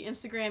 whether that be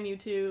Instagram,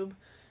 YouTube.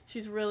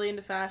 She's really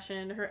into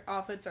fashion. Her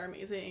outfits are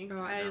amazing.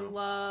 I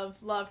love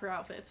her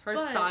outfits. Her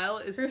style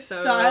is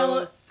so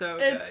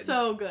good. It's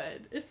so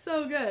good. It's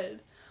so good.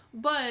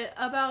 But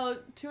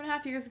about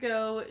 2.5 years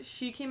ago,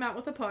 she came out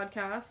with a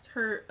podcast,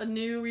 a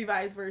new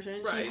revised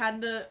version. Right. She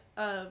had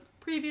a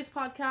previous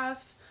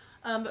podcast,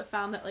 but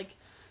found that, like,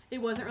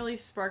 it wasn't really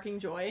sparking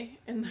joy,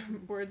 in the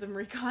words of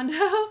Marie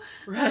Kondo.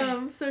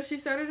 Right. So she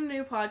started a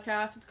new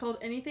podcast. It's called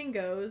Anything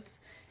Goes,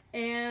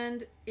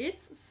 and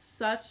it's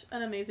such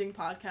an amazing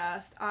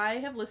podcast. I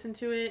have listened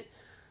to it,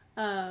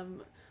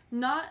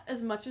 not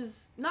as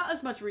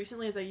much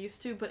recently as I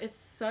used to, but it's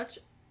such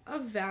a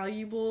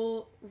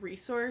valuable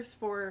resource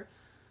for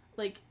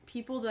like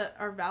people that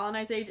are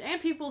Valentine's age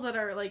and people that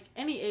are like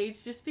any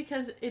age, just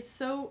because it's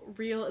so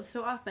real, it's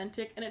so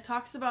authentic, and it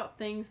talks about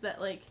things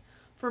that, like,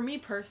 for me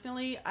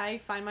personally, I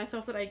find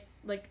myself that I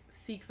like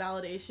seek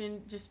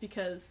validation just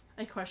because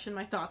I question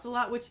my thoughts a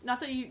lot, which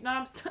I'm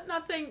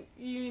not saying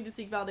you need to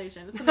seek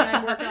validation. It's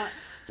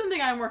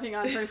something I'm working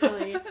on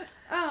personally.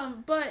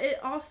 But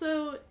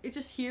it's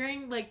just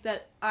hearing like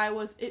that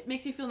it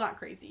makes you feel not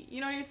crazy.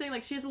 You know what you're saying?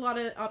 Like, she has a lot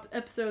of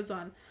episodes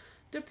on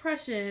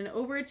depression,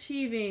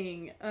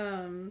 overachieving,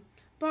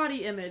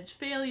 body image,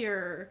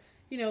 failure,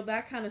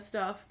 that kind of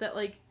stuff, that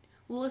like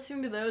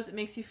listening to those, it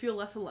makes you feel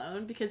less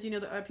alone, because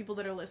there are people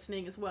that are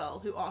listening as well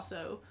who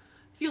also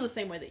feel the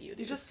same way that you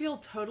do. You just feel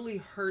totally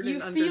heard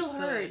and understood. You feel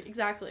heard,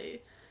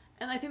 exactly.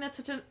 And I think that's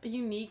such a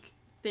unique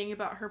thing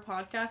about her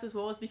podcast as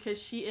well, is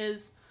because she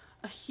is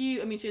she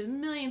has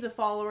millions of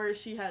followers.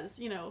 She has,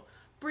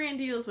 brand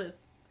deals with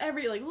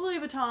Louis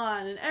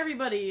Vuitton and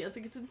everybody. It's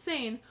like, it's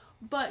insane.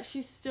 But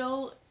she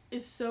still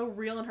is so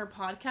real in her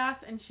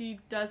podcast, and she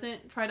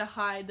doesn't try to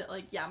hide that,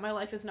 like, yeah, my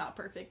life is not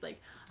perfect.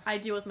 Like, I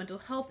deal with mental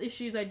health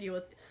issues. I deal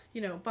with,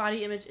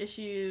 body image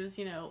issues.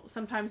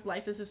 Sometimes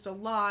life is just a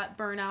lot.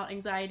 Burnout,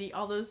 anxiety,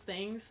 all those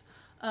things.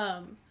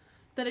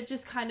 That it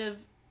just kind of,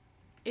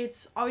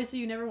 it's obviously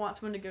you never want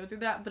someone to go through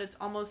that, but it's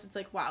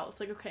like, wow, it's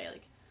like, okay,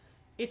 like,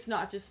 it's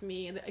not just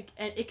me, and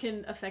it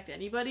can affect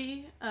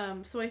anybody.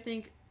 So I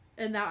think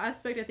in that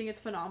aspect, I think it's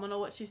phenomenal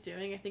what she's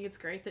doing. I think it's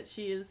great that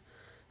she is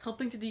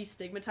helping to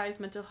destigmatize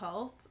mental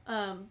health.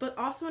 But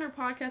also in her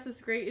podcast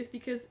is great is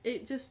because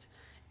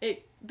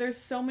there's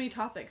so many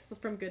topics,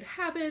 from good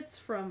habits,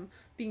 from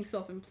being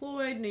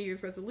self-employed, New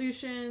Year's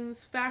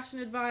resolutions, fashion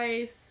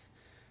advice,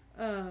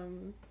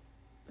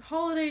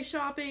 holiday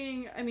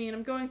shopping. I mean,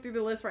 I'm going through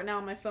the list right now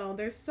on my phone.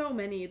 There's so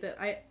many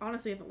that I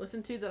honestly haven't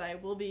listened to that I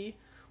will be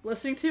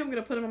listening to. I'm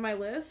going to put them on my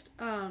list.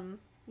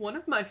 One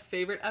of my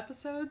favorite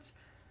episodes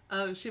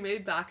she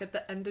made back at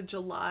the end of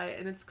July,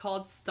 and it's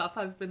called Stuff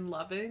I've Been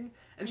Loving.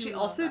 And she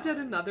also did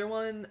another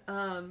one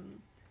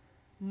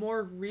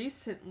more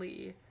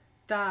recently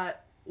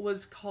that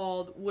was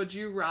called Would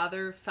You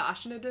Rather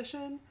Fashion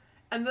Edition.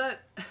 And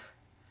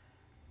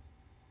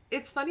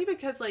it's funny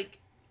because, like,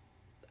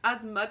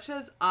 as much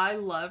as I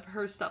love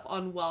her stuff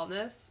on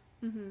wellness,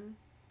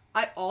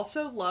 I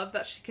also love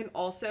that she can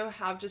also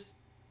have just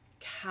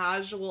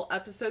casual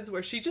episodes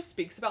where she just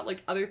speaks about,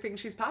 like, other things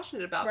she's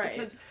passionate about.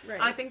 Because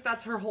I think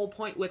that's her whole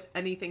point with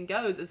Anything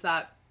Goes, is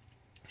that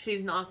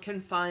she's not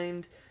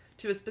confined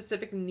to a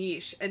specific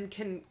niche,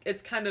 and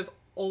it's kind of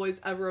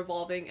always ever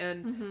evolving.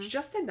 And she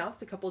just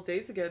announced a couple of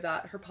days ago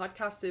that her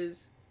podcast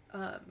is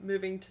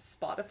moving to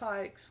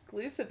Spotify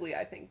exclusively.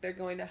 I think they're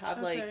going to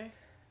have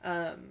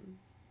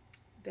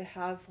they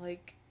have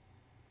like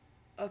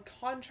a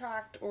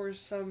contract or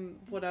some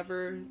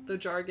whatever the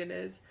jargon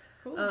is.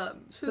 Cool.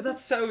 But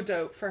that's so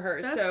dope for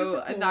her. That's so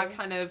cool. And that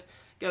kind of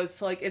goes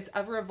to, like, it's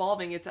ever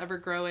evolving, it's ever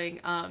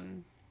growing.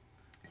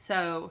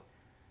 So,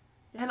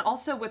 and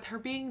also with her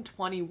being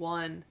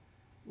 21,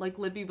 like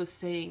Libby was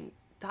saying,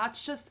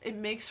 that's just, it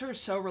makes her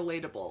so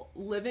relatable.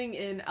 Living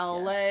in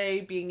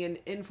LA, being an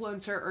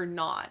influencer or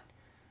not,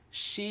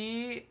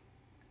 she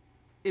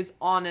is,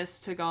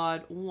 honest to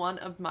God, one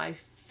of my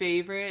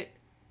favorite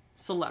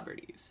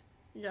celebrities.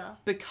 Yeah.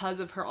 Because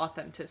of her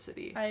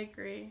authenticity. I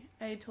agree.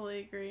 I totally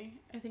agree.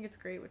 I think it's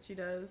great what she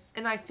does.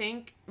 And I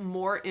think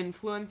more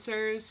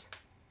influencers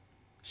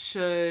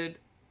should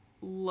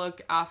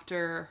look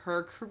after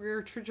her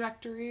career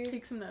trajectory.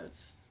 Take some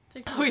notes.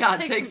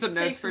 Take some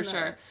notes for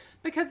sure.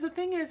 Because the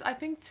thing is, I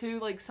think too,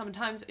 like,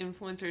 sometimes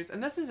influencers,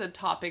 and this is a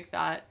topic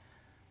that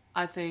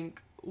I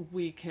think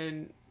we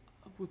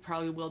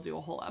probably will do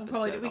a whole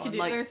episode on,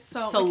 like,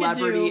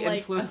 celebrity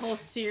influence. A whole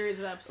series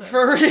of episodes.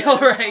 For real,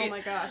 right? Oh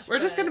my gosh. We're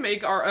just going to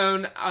make our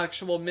own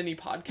actual mini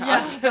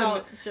podcast. Yeah,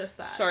 about just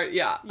that. Sorry,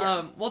 yeah.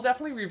 We'll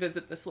definitely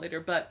revisit this later,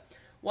 but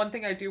one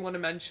thing I do want to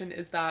mention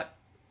is that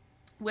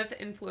with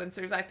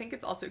influencers, I think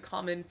it's also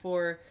common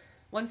for,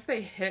 once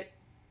they hit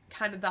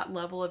kind of that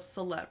level of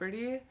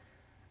celebrity,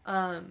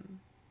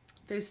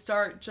 they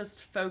start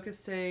just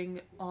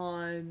focusing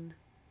on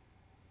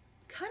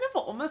kind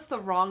of almost the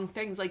wrong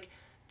things. Like,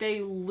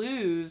 they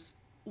lose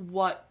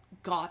what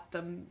got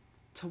them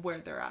to where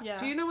they're at. Yeah.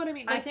 Do you know what I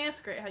mean? Like, I think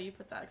that's great how you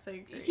put that, because I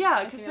agree.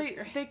 Yeah, because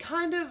they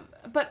kind of,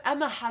 but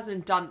Emma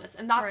hasn't done this,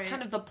 and that's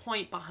kind of the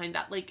point behind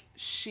that. Like,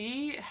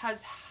 she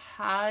has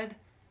had,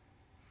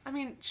 I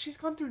mean, she's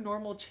gone through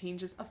normal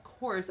changes, of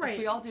course, as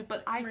we all do,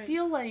 but I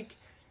feel like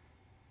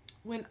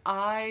when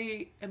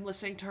I am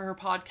listening to her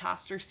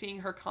podcast or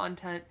seeing her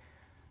content,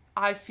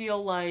 I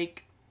feel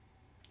like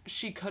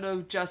she could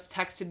have just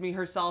texted me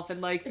herself and,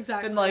 like,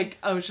 been like,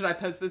 oh, should I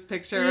post this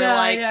picture? Yeah, or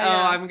like,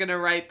 I'm gonna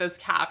write this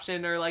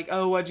caption, or like,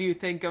 oh, what do you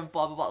think of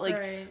blah, blah, blah.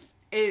 Like,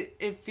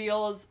 it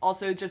feels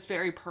also just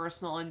very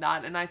personal in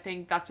that, and I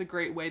think that's a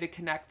great way to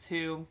connect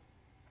to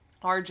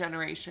our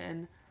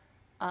generation.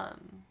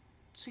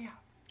 So yeah.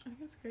 I think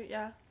that's great,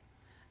 yeah.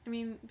 I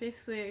mean,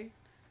 basically,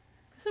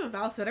 that's what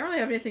Val said. I don't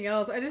really have anything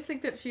else. I just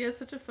think that she has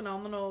such a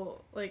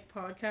phenomenal, like,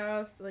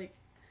 podcast. Like,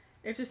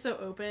 it's just so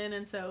open,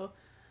 and so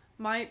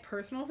my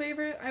personal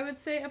favorite, I would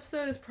say,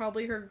 episode is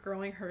probably her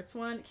Growing Hurts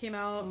one. It came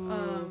out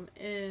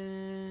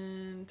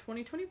in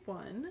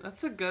 2021.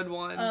 That's a good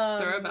one.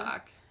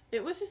 Throwback.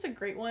 It was just a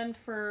great one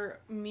for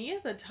me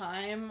at the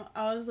time.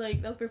 I was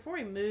like, that was before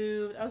we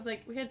moved. I was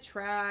like, we had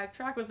track.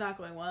 Track was not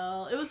going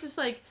well. It was just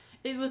like,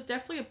 it was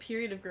definitely a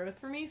period of growth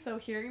for me. So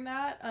hearing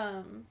that,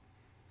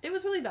 it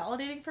was really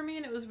validating for me,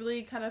 and it was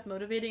really kind of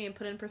motivating and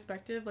put in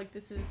perspective. Like,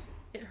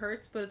 it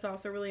hurts, but it's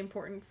also really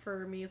important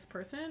for me as a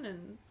person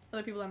and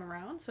other people I'm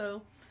around.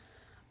 So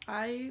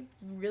I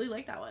really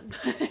like that one.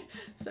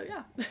 So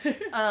yeah.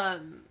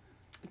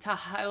 To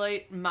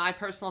highlight my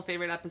personal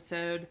favorite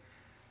episode,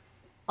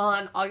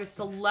 on August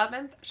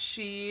 11th,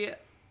 she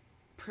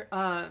put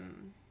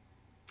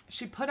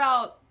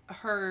out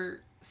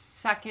her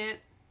second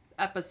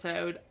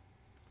episode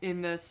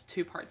in this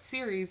 2-part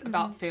series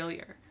about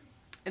failure.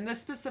 And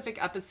this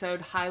specific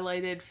episode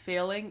highlighted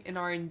failing in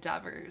our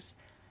endeavors.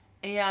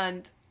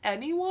 And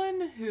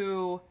anyone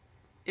who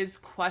is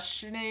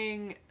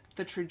questioning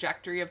the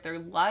trajectory of their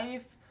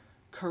life,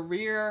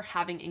 career,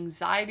 having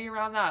anxiety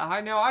around that,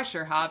 I know I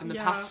sure have in the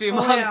past few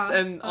months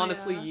and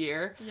honestly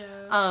year.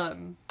 Yeah.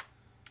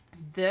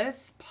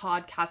 This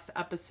podcast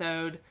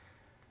episode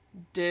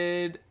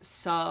did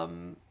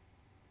some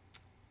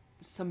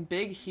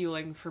big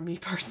healing for me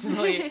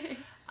personally.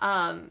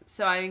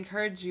 So I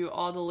encourage you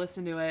all to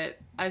listen to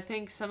it. I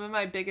think some of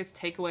my biggest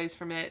takeaways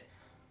from it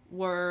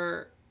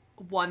were,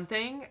 one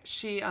thing,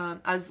 she,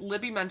 as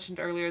Libby mentioned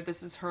earlier,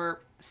 this is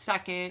her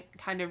second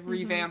kind of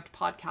revamped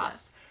podcast.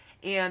 Yes.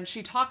 And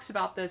she talks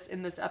about this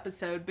in this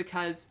episode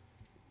because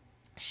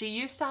she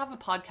used to have a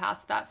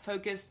podcast that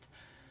focused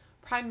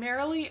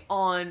primarily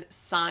on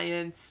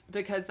science,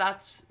 because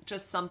that's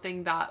just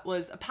something that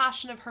was a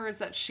passion of hers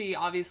that she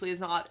obviously is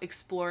not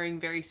exploring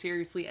very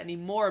seriously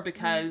anymore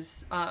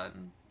because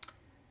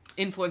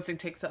influencing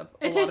takes up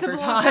a lot of her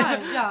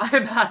time, yeah. I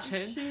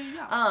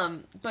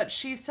imagine. But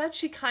she said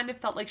she kind of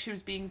felt like she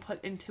was being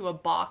put into a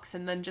box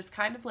and then just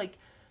kind of like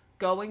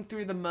going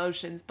through the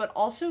motions, but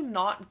also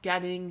not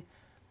getting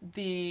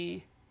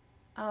the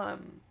kind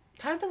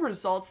of the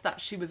results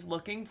that she was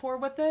looking for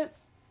with it.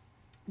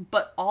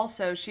 But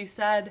also, she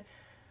said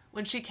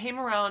when she came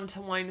around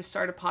to wanting to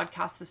start a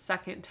podcast the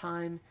second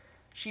time,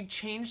 she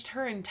changed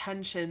her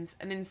intentions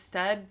and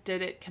instead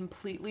did it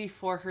completely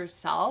for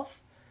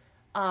herself,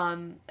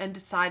 and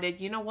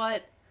decided, you know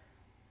what,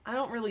 I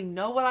don't really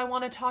know what I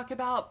want to talk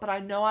about, but I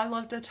know I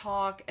love to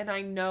talk, and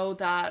I know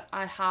that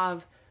I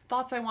have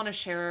thoughts I want to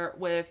share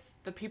with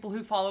the people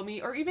who follow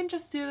me, or even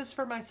just do this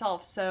for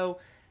myself. So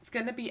it's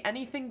going to be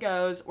anything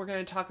goes. We're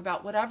going to talk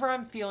about whatever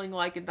I'm feeling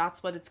like, and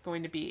that's what it's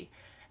going to be.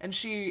 And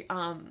she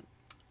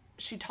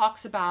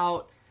talks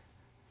about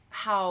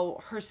how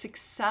her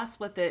success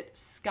with it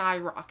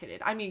skyrocketed.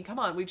 I mean, come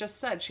on, we just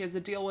said she has a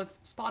deal with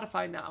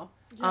Spotify now.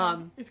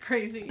 Yeah, it's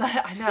crazy.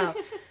 But I know.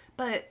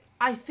 But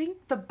I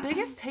think the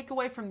biggest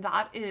takeaway from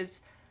that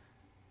is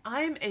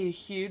I'm a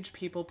huge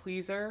people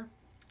pleaser.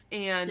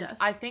 And yes,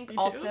 I think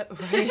also,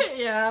 right,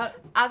 yeah,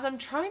 as I'm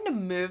trying to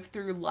move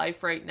through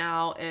life right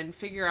now and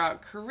figure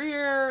out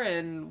career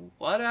and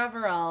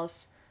whatever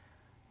else,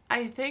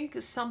 I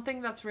think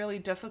something that's really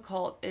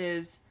difficult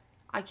is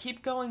I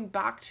keep going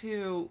back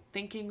to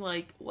thinking,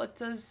 like, what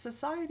does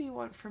society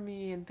want from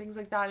me and things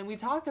like that. And we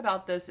talk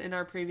about this in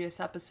our previous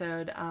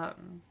episode,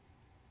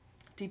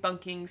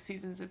 Debunking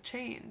Seasons of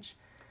Change.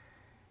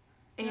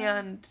 Yeah.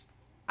 And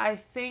I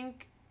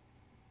think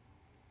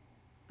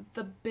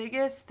the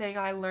biggest thing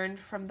I learned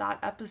from that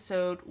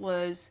episode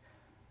was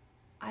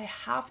I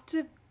have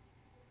to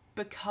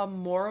become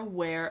more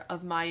aware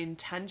of my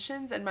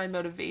intentions and my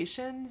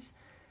motivations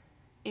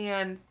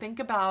and think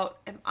about,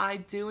 am I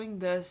doing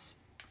this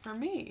for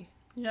me?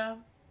 Yeah.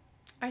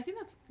 I think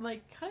that's,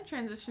 like, kind of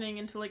transitioning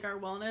into, like, our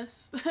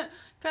wellness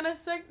kind of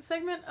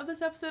segment of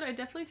this episode. I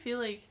definitely feel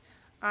like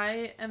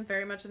I am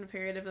very much in a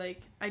period of,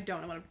 like, I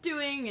don't know what I'm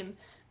doing, and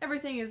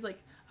everything is, like,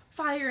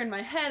 fire in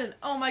my head, and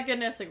oh my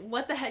goodness, like,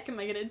 what the heck am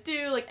I gonna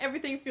do? Like,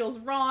 everything feels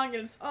wrong,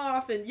 and it's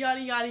off, and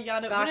yada, yada,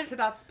 yada. Back to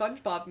that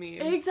SpongeBob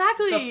meme.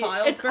 Exactly. The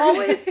files it's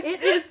burning.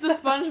 it is the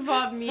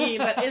SpongeBob meme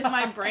that is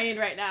my brain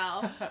right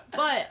now.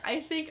 But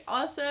I think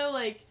also,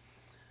 like,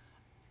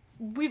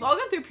 we've all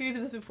gone through periods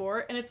of this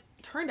before, and it's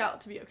turned out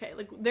to be okay.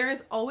 Like, there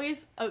is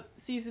always a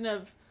season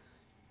of,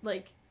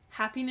 like,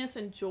 happiness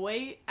and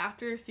joy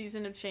after a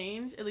season of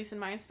change, at least in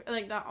my experience.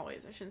 Like, not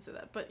always, I shouldn't say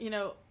that, but, you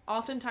know,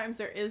 oftentimes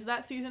there is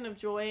that season of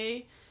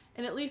joy,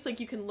 and at least, like,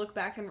 you can look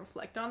back and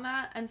reflect on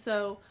that. And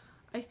so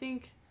I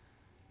think,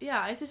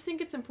 yeah, I just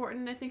think it's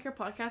important. I think her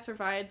podcast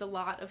provides a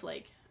lot of,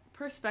 like,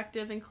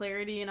 perspective and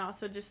clarity, and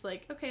also just,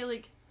 like, okay,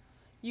 like,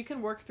 you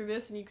can work through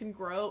this and you can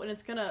grow, and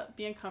it's gonna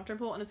be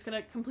uncomfortable and it's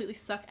gonna completely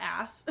suck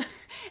ass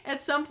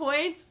at some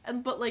point,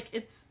 but, like,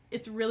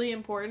 it's really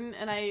important.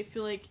 And I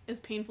feel like, as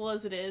painful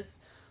as it is,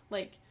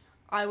 like,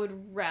 I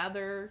would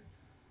rather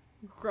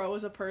grow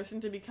as a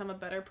person to become a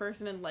better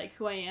person and like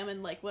who I am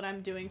and like what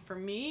I'm doing for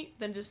me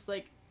than just,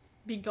 like,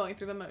 be going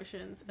through the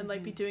motions and,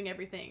 like, be doing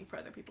everything for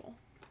other people.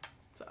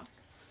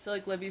 So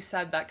like Libby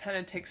said, that kind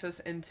of takes us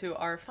into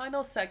our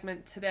final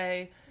segment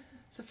today.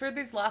 So for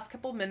these last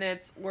couple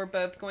minutes, we're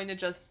both going to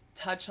just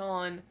touch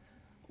on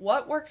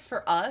what works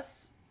for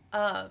us,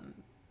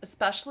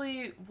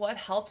 especially what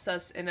helps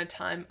us in a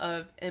time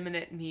of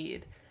imminent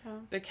need. Yeah.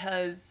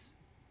 Because,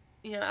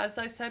 you know, as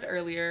I said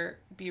earlier,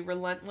 be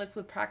relentless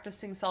with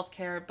practicing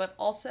self-care, but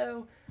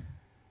also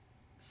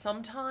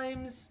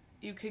sometimes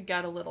you could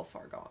get a little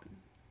far gone.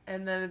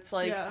 And then it's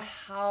like,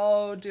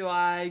 how do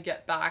I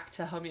get back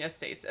to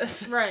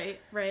homeostasis? Right.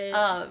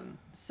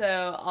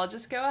 So I'll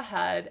just go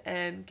ahead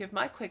and give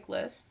my quick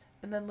list,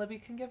 and then Libby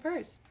can give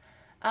hers.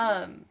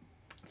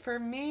 For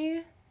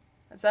me,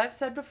 as I've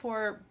said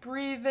before,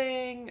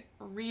 breathing,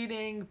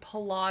 reading,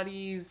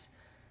 Pilates,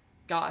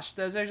 gosh,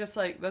 those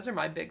are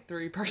my big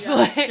three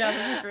personally. Yeah,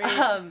 those are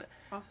great.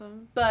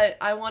 Awesome. But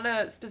I want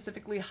to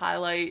specifically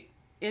highlight,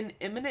 in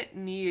imminent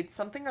need,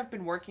 something I've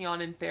been working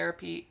on in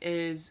therapy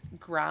is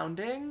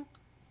grounding,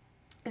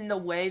 in the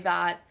way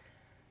that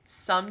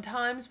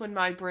sometimes when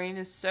my brain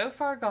is so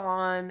far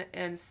gone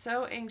and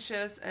so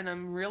anxious and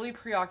I'm really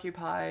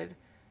preoccupied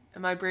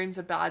and my brain's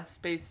a bad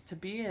space to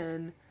be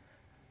in,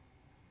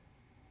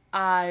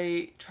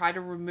 I try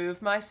to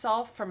remove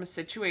myself from a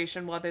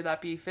situation, whether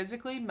that be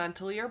physically,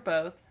 mentally, or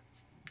both.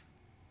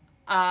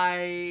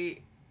 I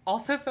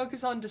also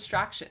focus on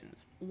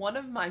distractions. One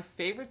of my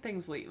favorite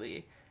things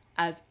lately,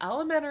 as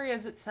elementary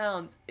as it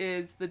sounds,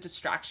 is the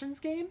distractions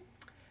game.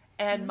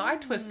 And my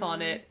twist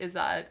on it is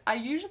that I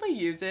usually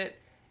use it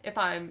if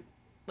I'm,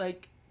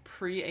 like,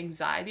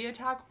 pre-anxiety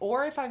attack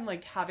or if I'm,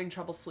 like, having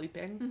trouble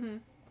sleeping. Mm-hmm.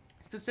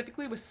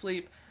 Specifically with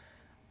sleep,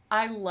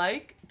 I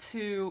like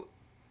to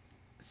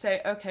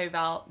say, okay,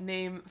 Val,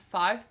 name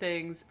 5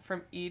 things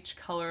from each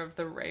color of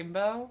the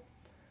rainbow.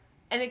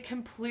 And it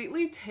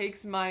completely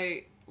takes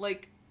my,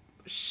 like,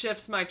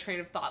 shifts my train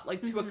of thought,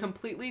 like, to a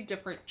completely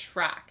different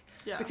track.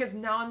 Yeah. Because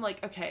now I'm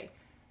like, okay,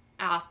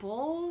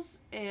 apples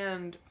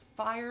and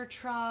fire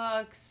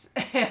trucks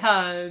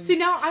and... See,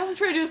 now I'm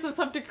trying to do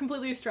something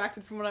completely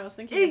distracted from what I was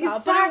thinking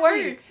about, but it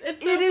works.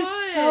 It's so It is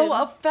fun.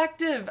 so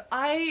effective.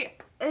 I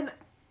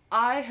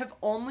have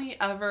only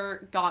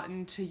ever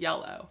gotten to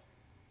yellow.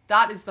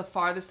 That is the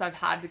farthest I've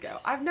had to go.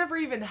 I've never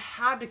even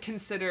had to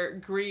consider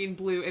green,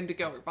 blue,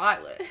 indigo, or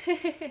violet.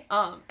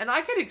 And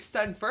I could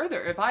extend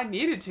further if I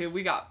needed to.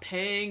 We got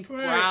pink,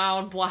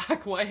 brown,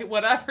 black, white,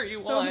 whatever you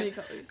want. So many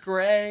colors.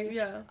 Gray.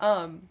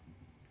 Yeah.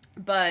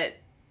 But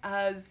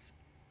as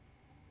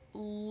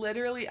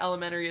literally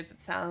elementary as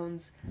it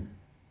sounds,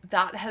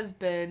 that has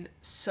been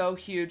so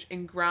huge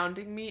in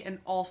grounding me and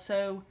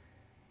also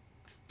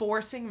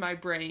forcing my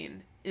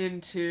brain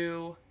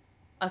into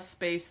a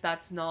space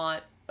that's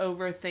not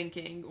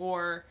overthinking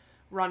or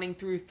running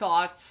through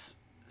thoughts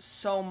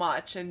so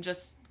much, and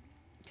just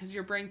because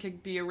your brain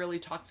could be a really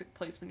toxic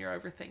place when you're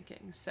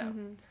overthinking. So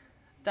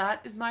that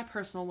is my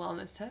personal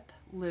wellness tip.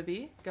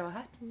 Livy, go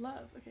ahead.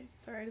 Love. Okay,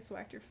 sorry, I just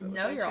whacked your foot.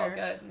 No, you're all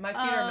good. My feet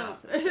are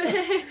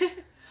massive.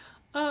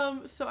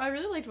 So I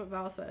really liked what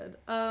Val said.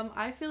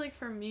 I feel like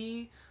for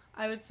me,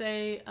 I would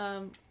say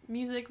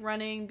music,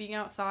 running, being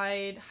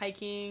outside,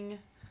 hiking,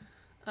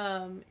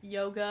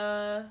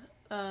 yoga,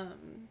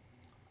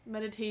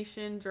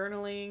 meditation,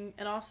 journaling,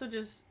 and also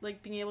just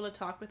like being able to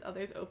talk with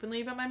others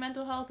openly about my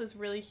mental health is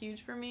really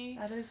huge for me.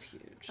 That is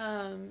huge.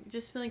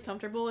 Just feeling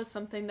comfortable is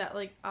something that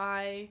like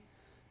I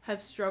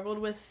have struggled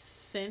with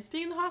since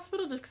being in the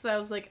hospital, just because I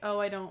was like, oh,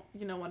 I don't,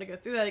 want to go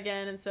through that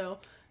again. And so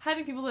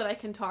having people that I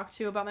can talk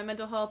to about my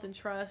mental health and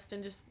trust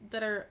and just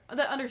that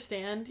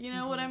understand,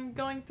 what I'm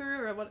going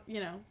through or what,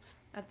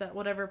 at that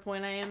whatever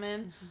point I am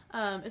in,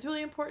 is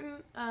really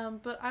important.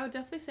 But I would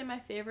definitely say my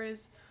favorite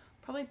is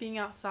probably being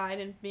outside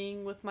and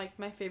being with my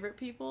favorite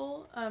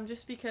people,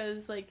 just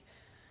because like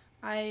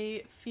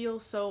I feel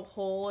so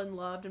whole and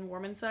loved and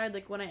warm inside,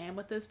 like when I am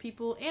with those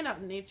people and out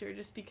in nature,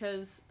 just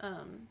because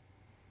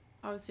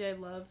obviously I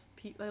love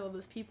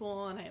those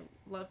people and I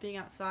love being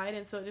outside,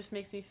 and so it just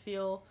makes me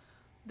feel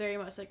very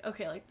much like,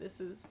 okay, like this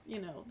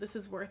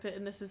is worth it,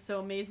 and this is so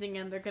amazing,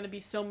 and there are going to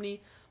be so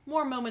many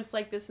more moments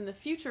like this in the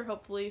future,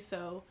 hopefully.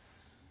 So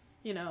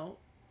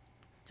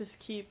just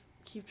keep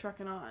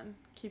trucking on,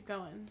 keep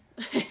going.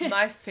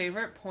 My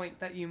favorite point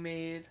that you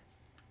made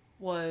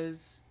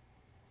was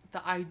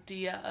the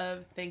idea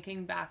of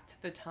thinking back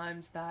to the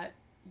times that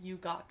you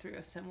got through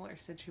a similar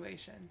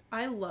situation.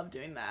 I love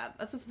doing that.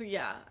 That's just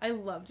I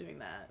love doing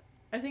that.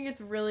 I think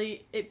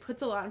it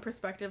puts a lot in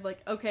perspective.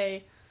 Like,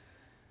 okay,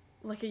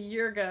 like a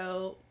year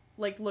ago,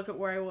 like look at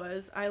where I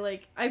was.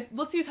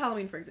 Let's use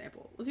Halloween for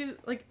example. Let's use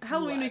like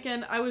Halloween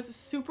weekend. I was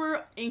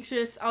super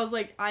anxious. I was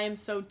like, I am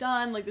so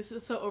done. Like this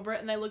is so over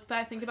it. And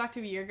I think back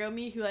to a year ago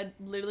me who had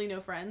literally no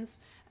friends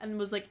and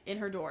was like in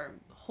her dorm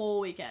the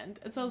whole weekend.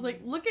 And so I was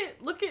like, look at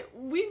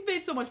we've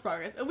made so much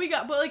progress and we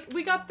got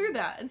through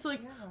that. And so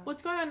like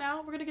what's going on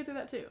now? We're gonna get through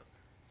that too.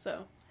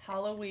 So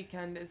Halloween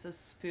weekend is a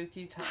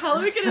spooky time.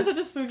 Halloween weekend is such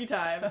a spooky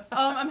time.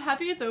 I'm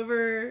happy it's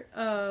over.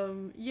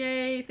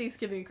 Yay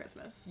Thanksgiving and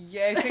Christmas.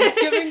 Yay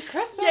Thanksgiving,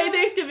 Christmas. Yay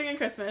Thanksgiving and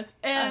Christmas.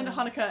 And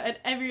Hanukkah and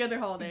every other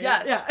holiday.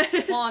 Yes.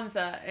 Yeah.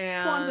 Kwanzaa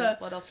and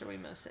what else are we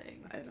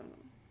missing? I don't know.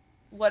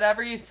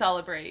 Whatever you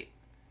celebrate.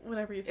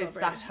 It's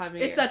that time of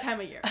year. It's that time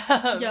of year.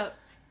 Yep.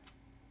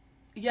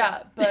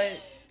 Yeah,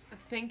 but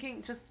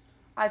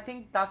I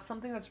think that's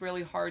something that's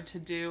really hard to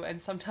do,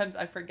 and sometimes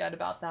I forget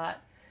about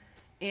that.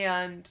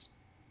 And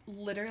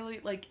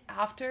literally, like,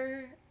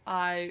 after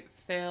I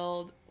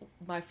failed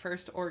my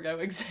first orgo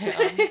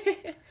exam,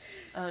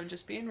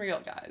 just being real,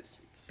 guys,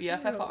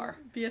 BFFR.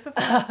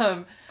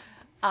 BFFR.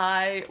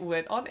 I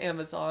went on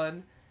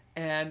Amazon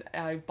and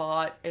I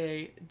bought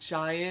a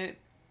giant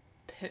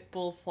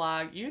Pitbull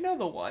flag. You know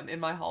the one in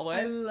my hallway.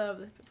 I love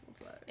the Pitbull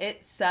flag.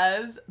 It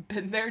says,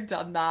 been there,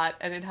 done that,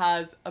 and it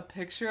has a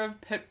picture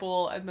of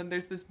Pitbull, and then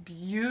there's this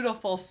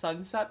beautiful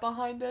sunset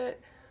behind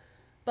it.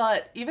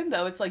 But even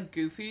though it's, like,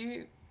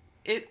 goofy,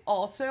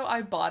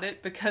 I bought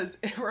it because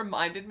it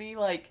reminded me,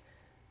 like,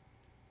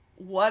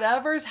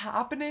 whatever's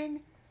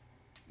happening,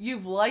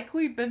 you've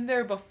likely been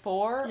there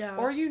before, Yeah.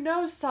 or you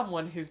know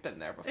someone who's been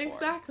there before.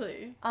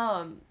 Exactly.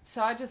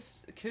 So I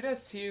just,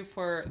 kudos to you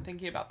for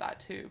thinking about that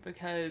too,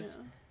 because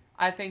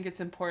I think it's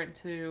important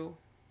to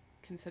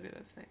consider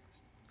those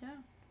things. Yeah.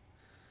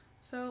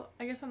 So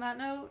I guess on that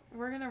note,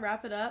 we're going to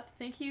wrap it up.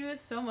 Thank you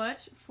so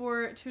much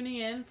for tuning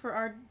in for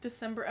our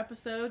December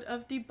episode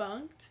of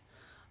Debunked.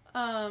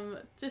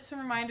 Just some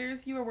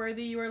reminders, you are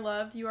worthy, you are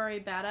loved, you are a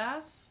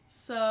badass.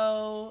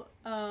 So,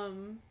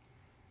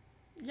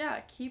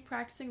 yeah, keep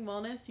practicing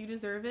wellness. You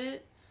deserve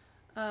it.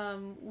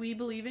 We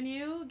believe in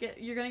you.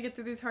 You're going to get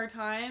through these hard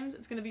times.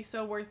 It's going to be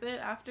so worth it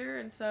after.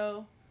 And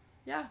so,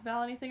 yeah,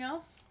 Val, anything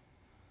else?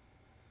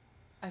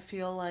 I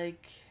feel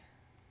like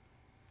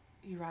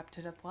you wrapped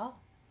it up well.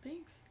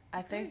 Thanks.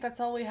 I think that's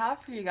all we have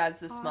for you guys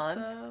this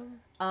month.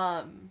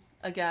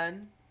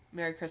 Again,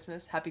 Merry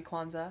Christmas, Happy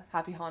Kwanzaa,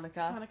 Happy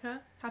Hanukkah.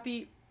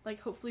 Happy,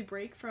 hopefully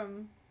break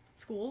from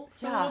school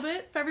for a little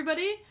bit for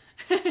everybody.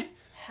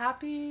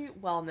 Happy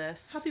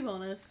wellness. Happy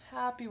wellness.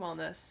 Happy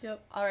wellness.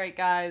 Yep. All right,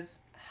 guys.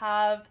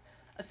 Have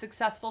a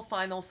successful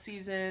final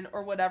season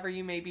or whatever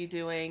you may be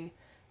doing.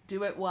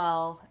 Do it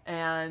well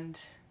and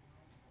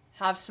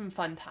have some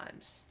fun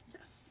times.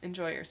 Yes.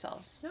 Enjoy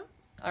yourselves. Yep.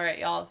 All right,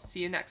 y'all. See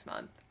you next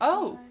month.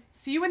 Oh, Bye.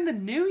 See you in the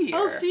new year.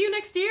 Oh, see you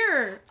next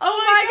year.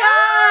 Oh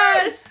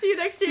my gosh. See you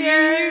next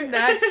year. See you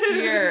next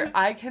year.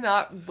 I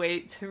cannot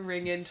wait to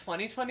ring in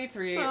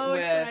 2023 so with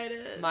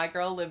excited. My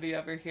girl Libby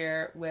over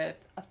here with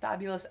a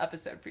fabulous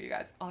episode for you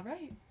guys. All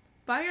right.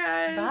 Bye,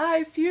 guys.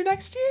 Bye. See you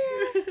next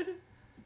year.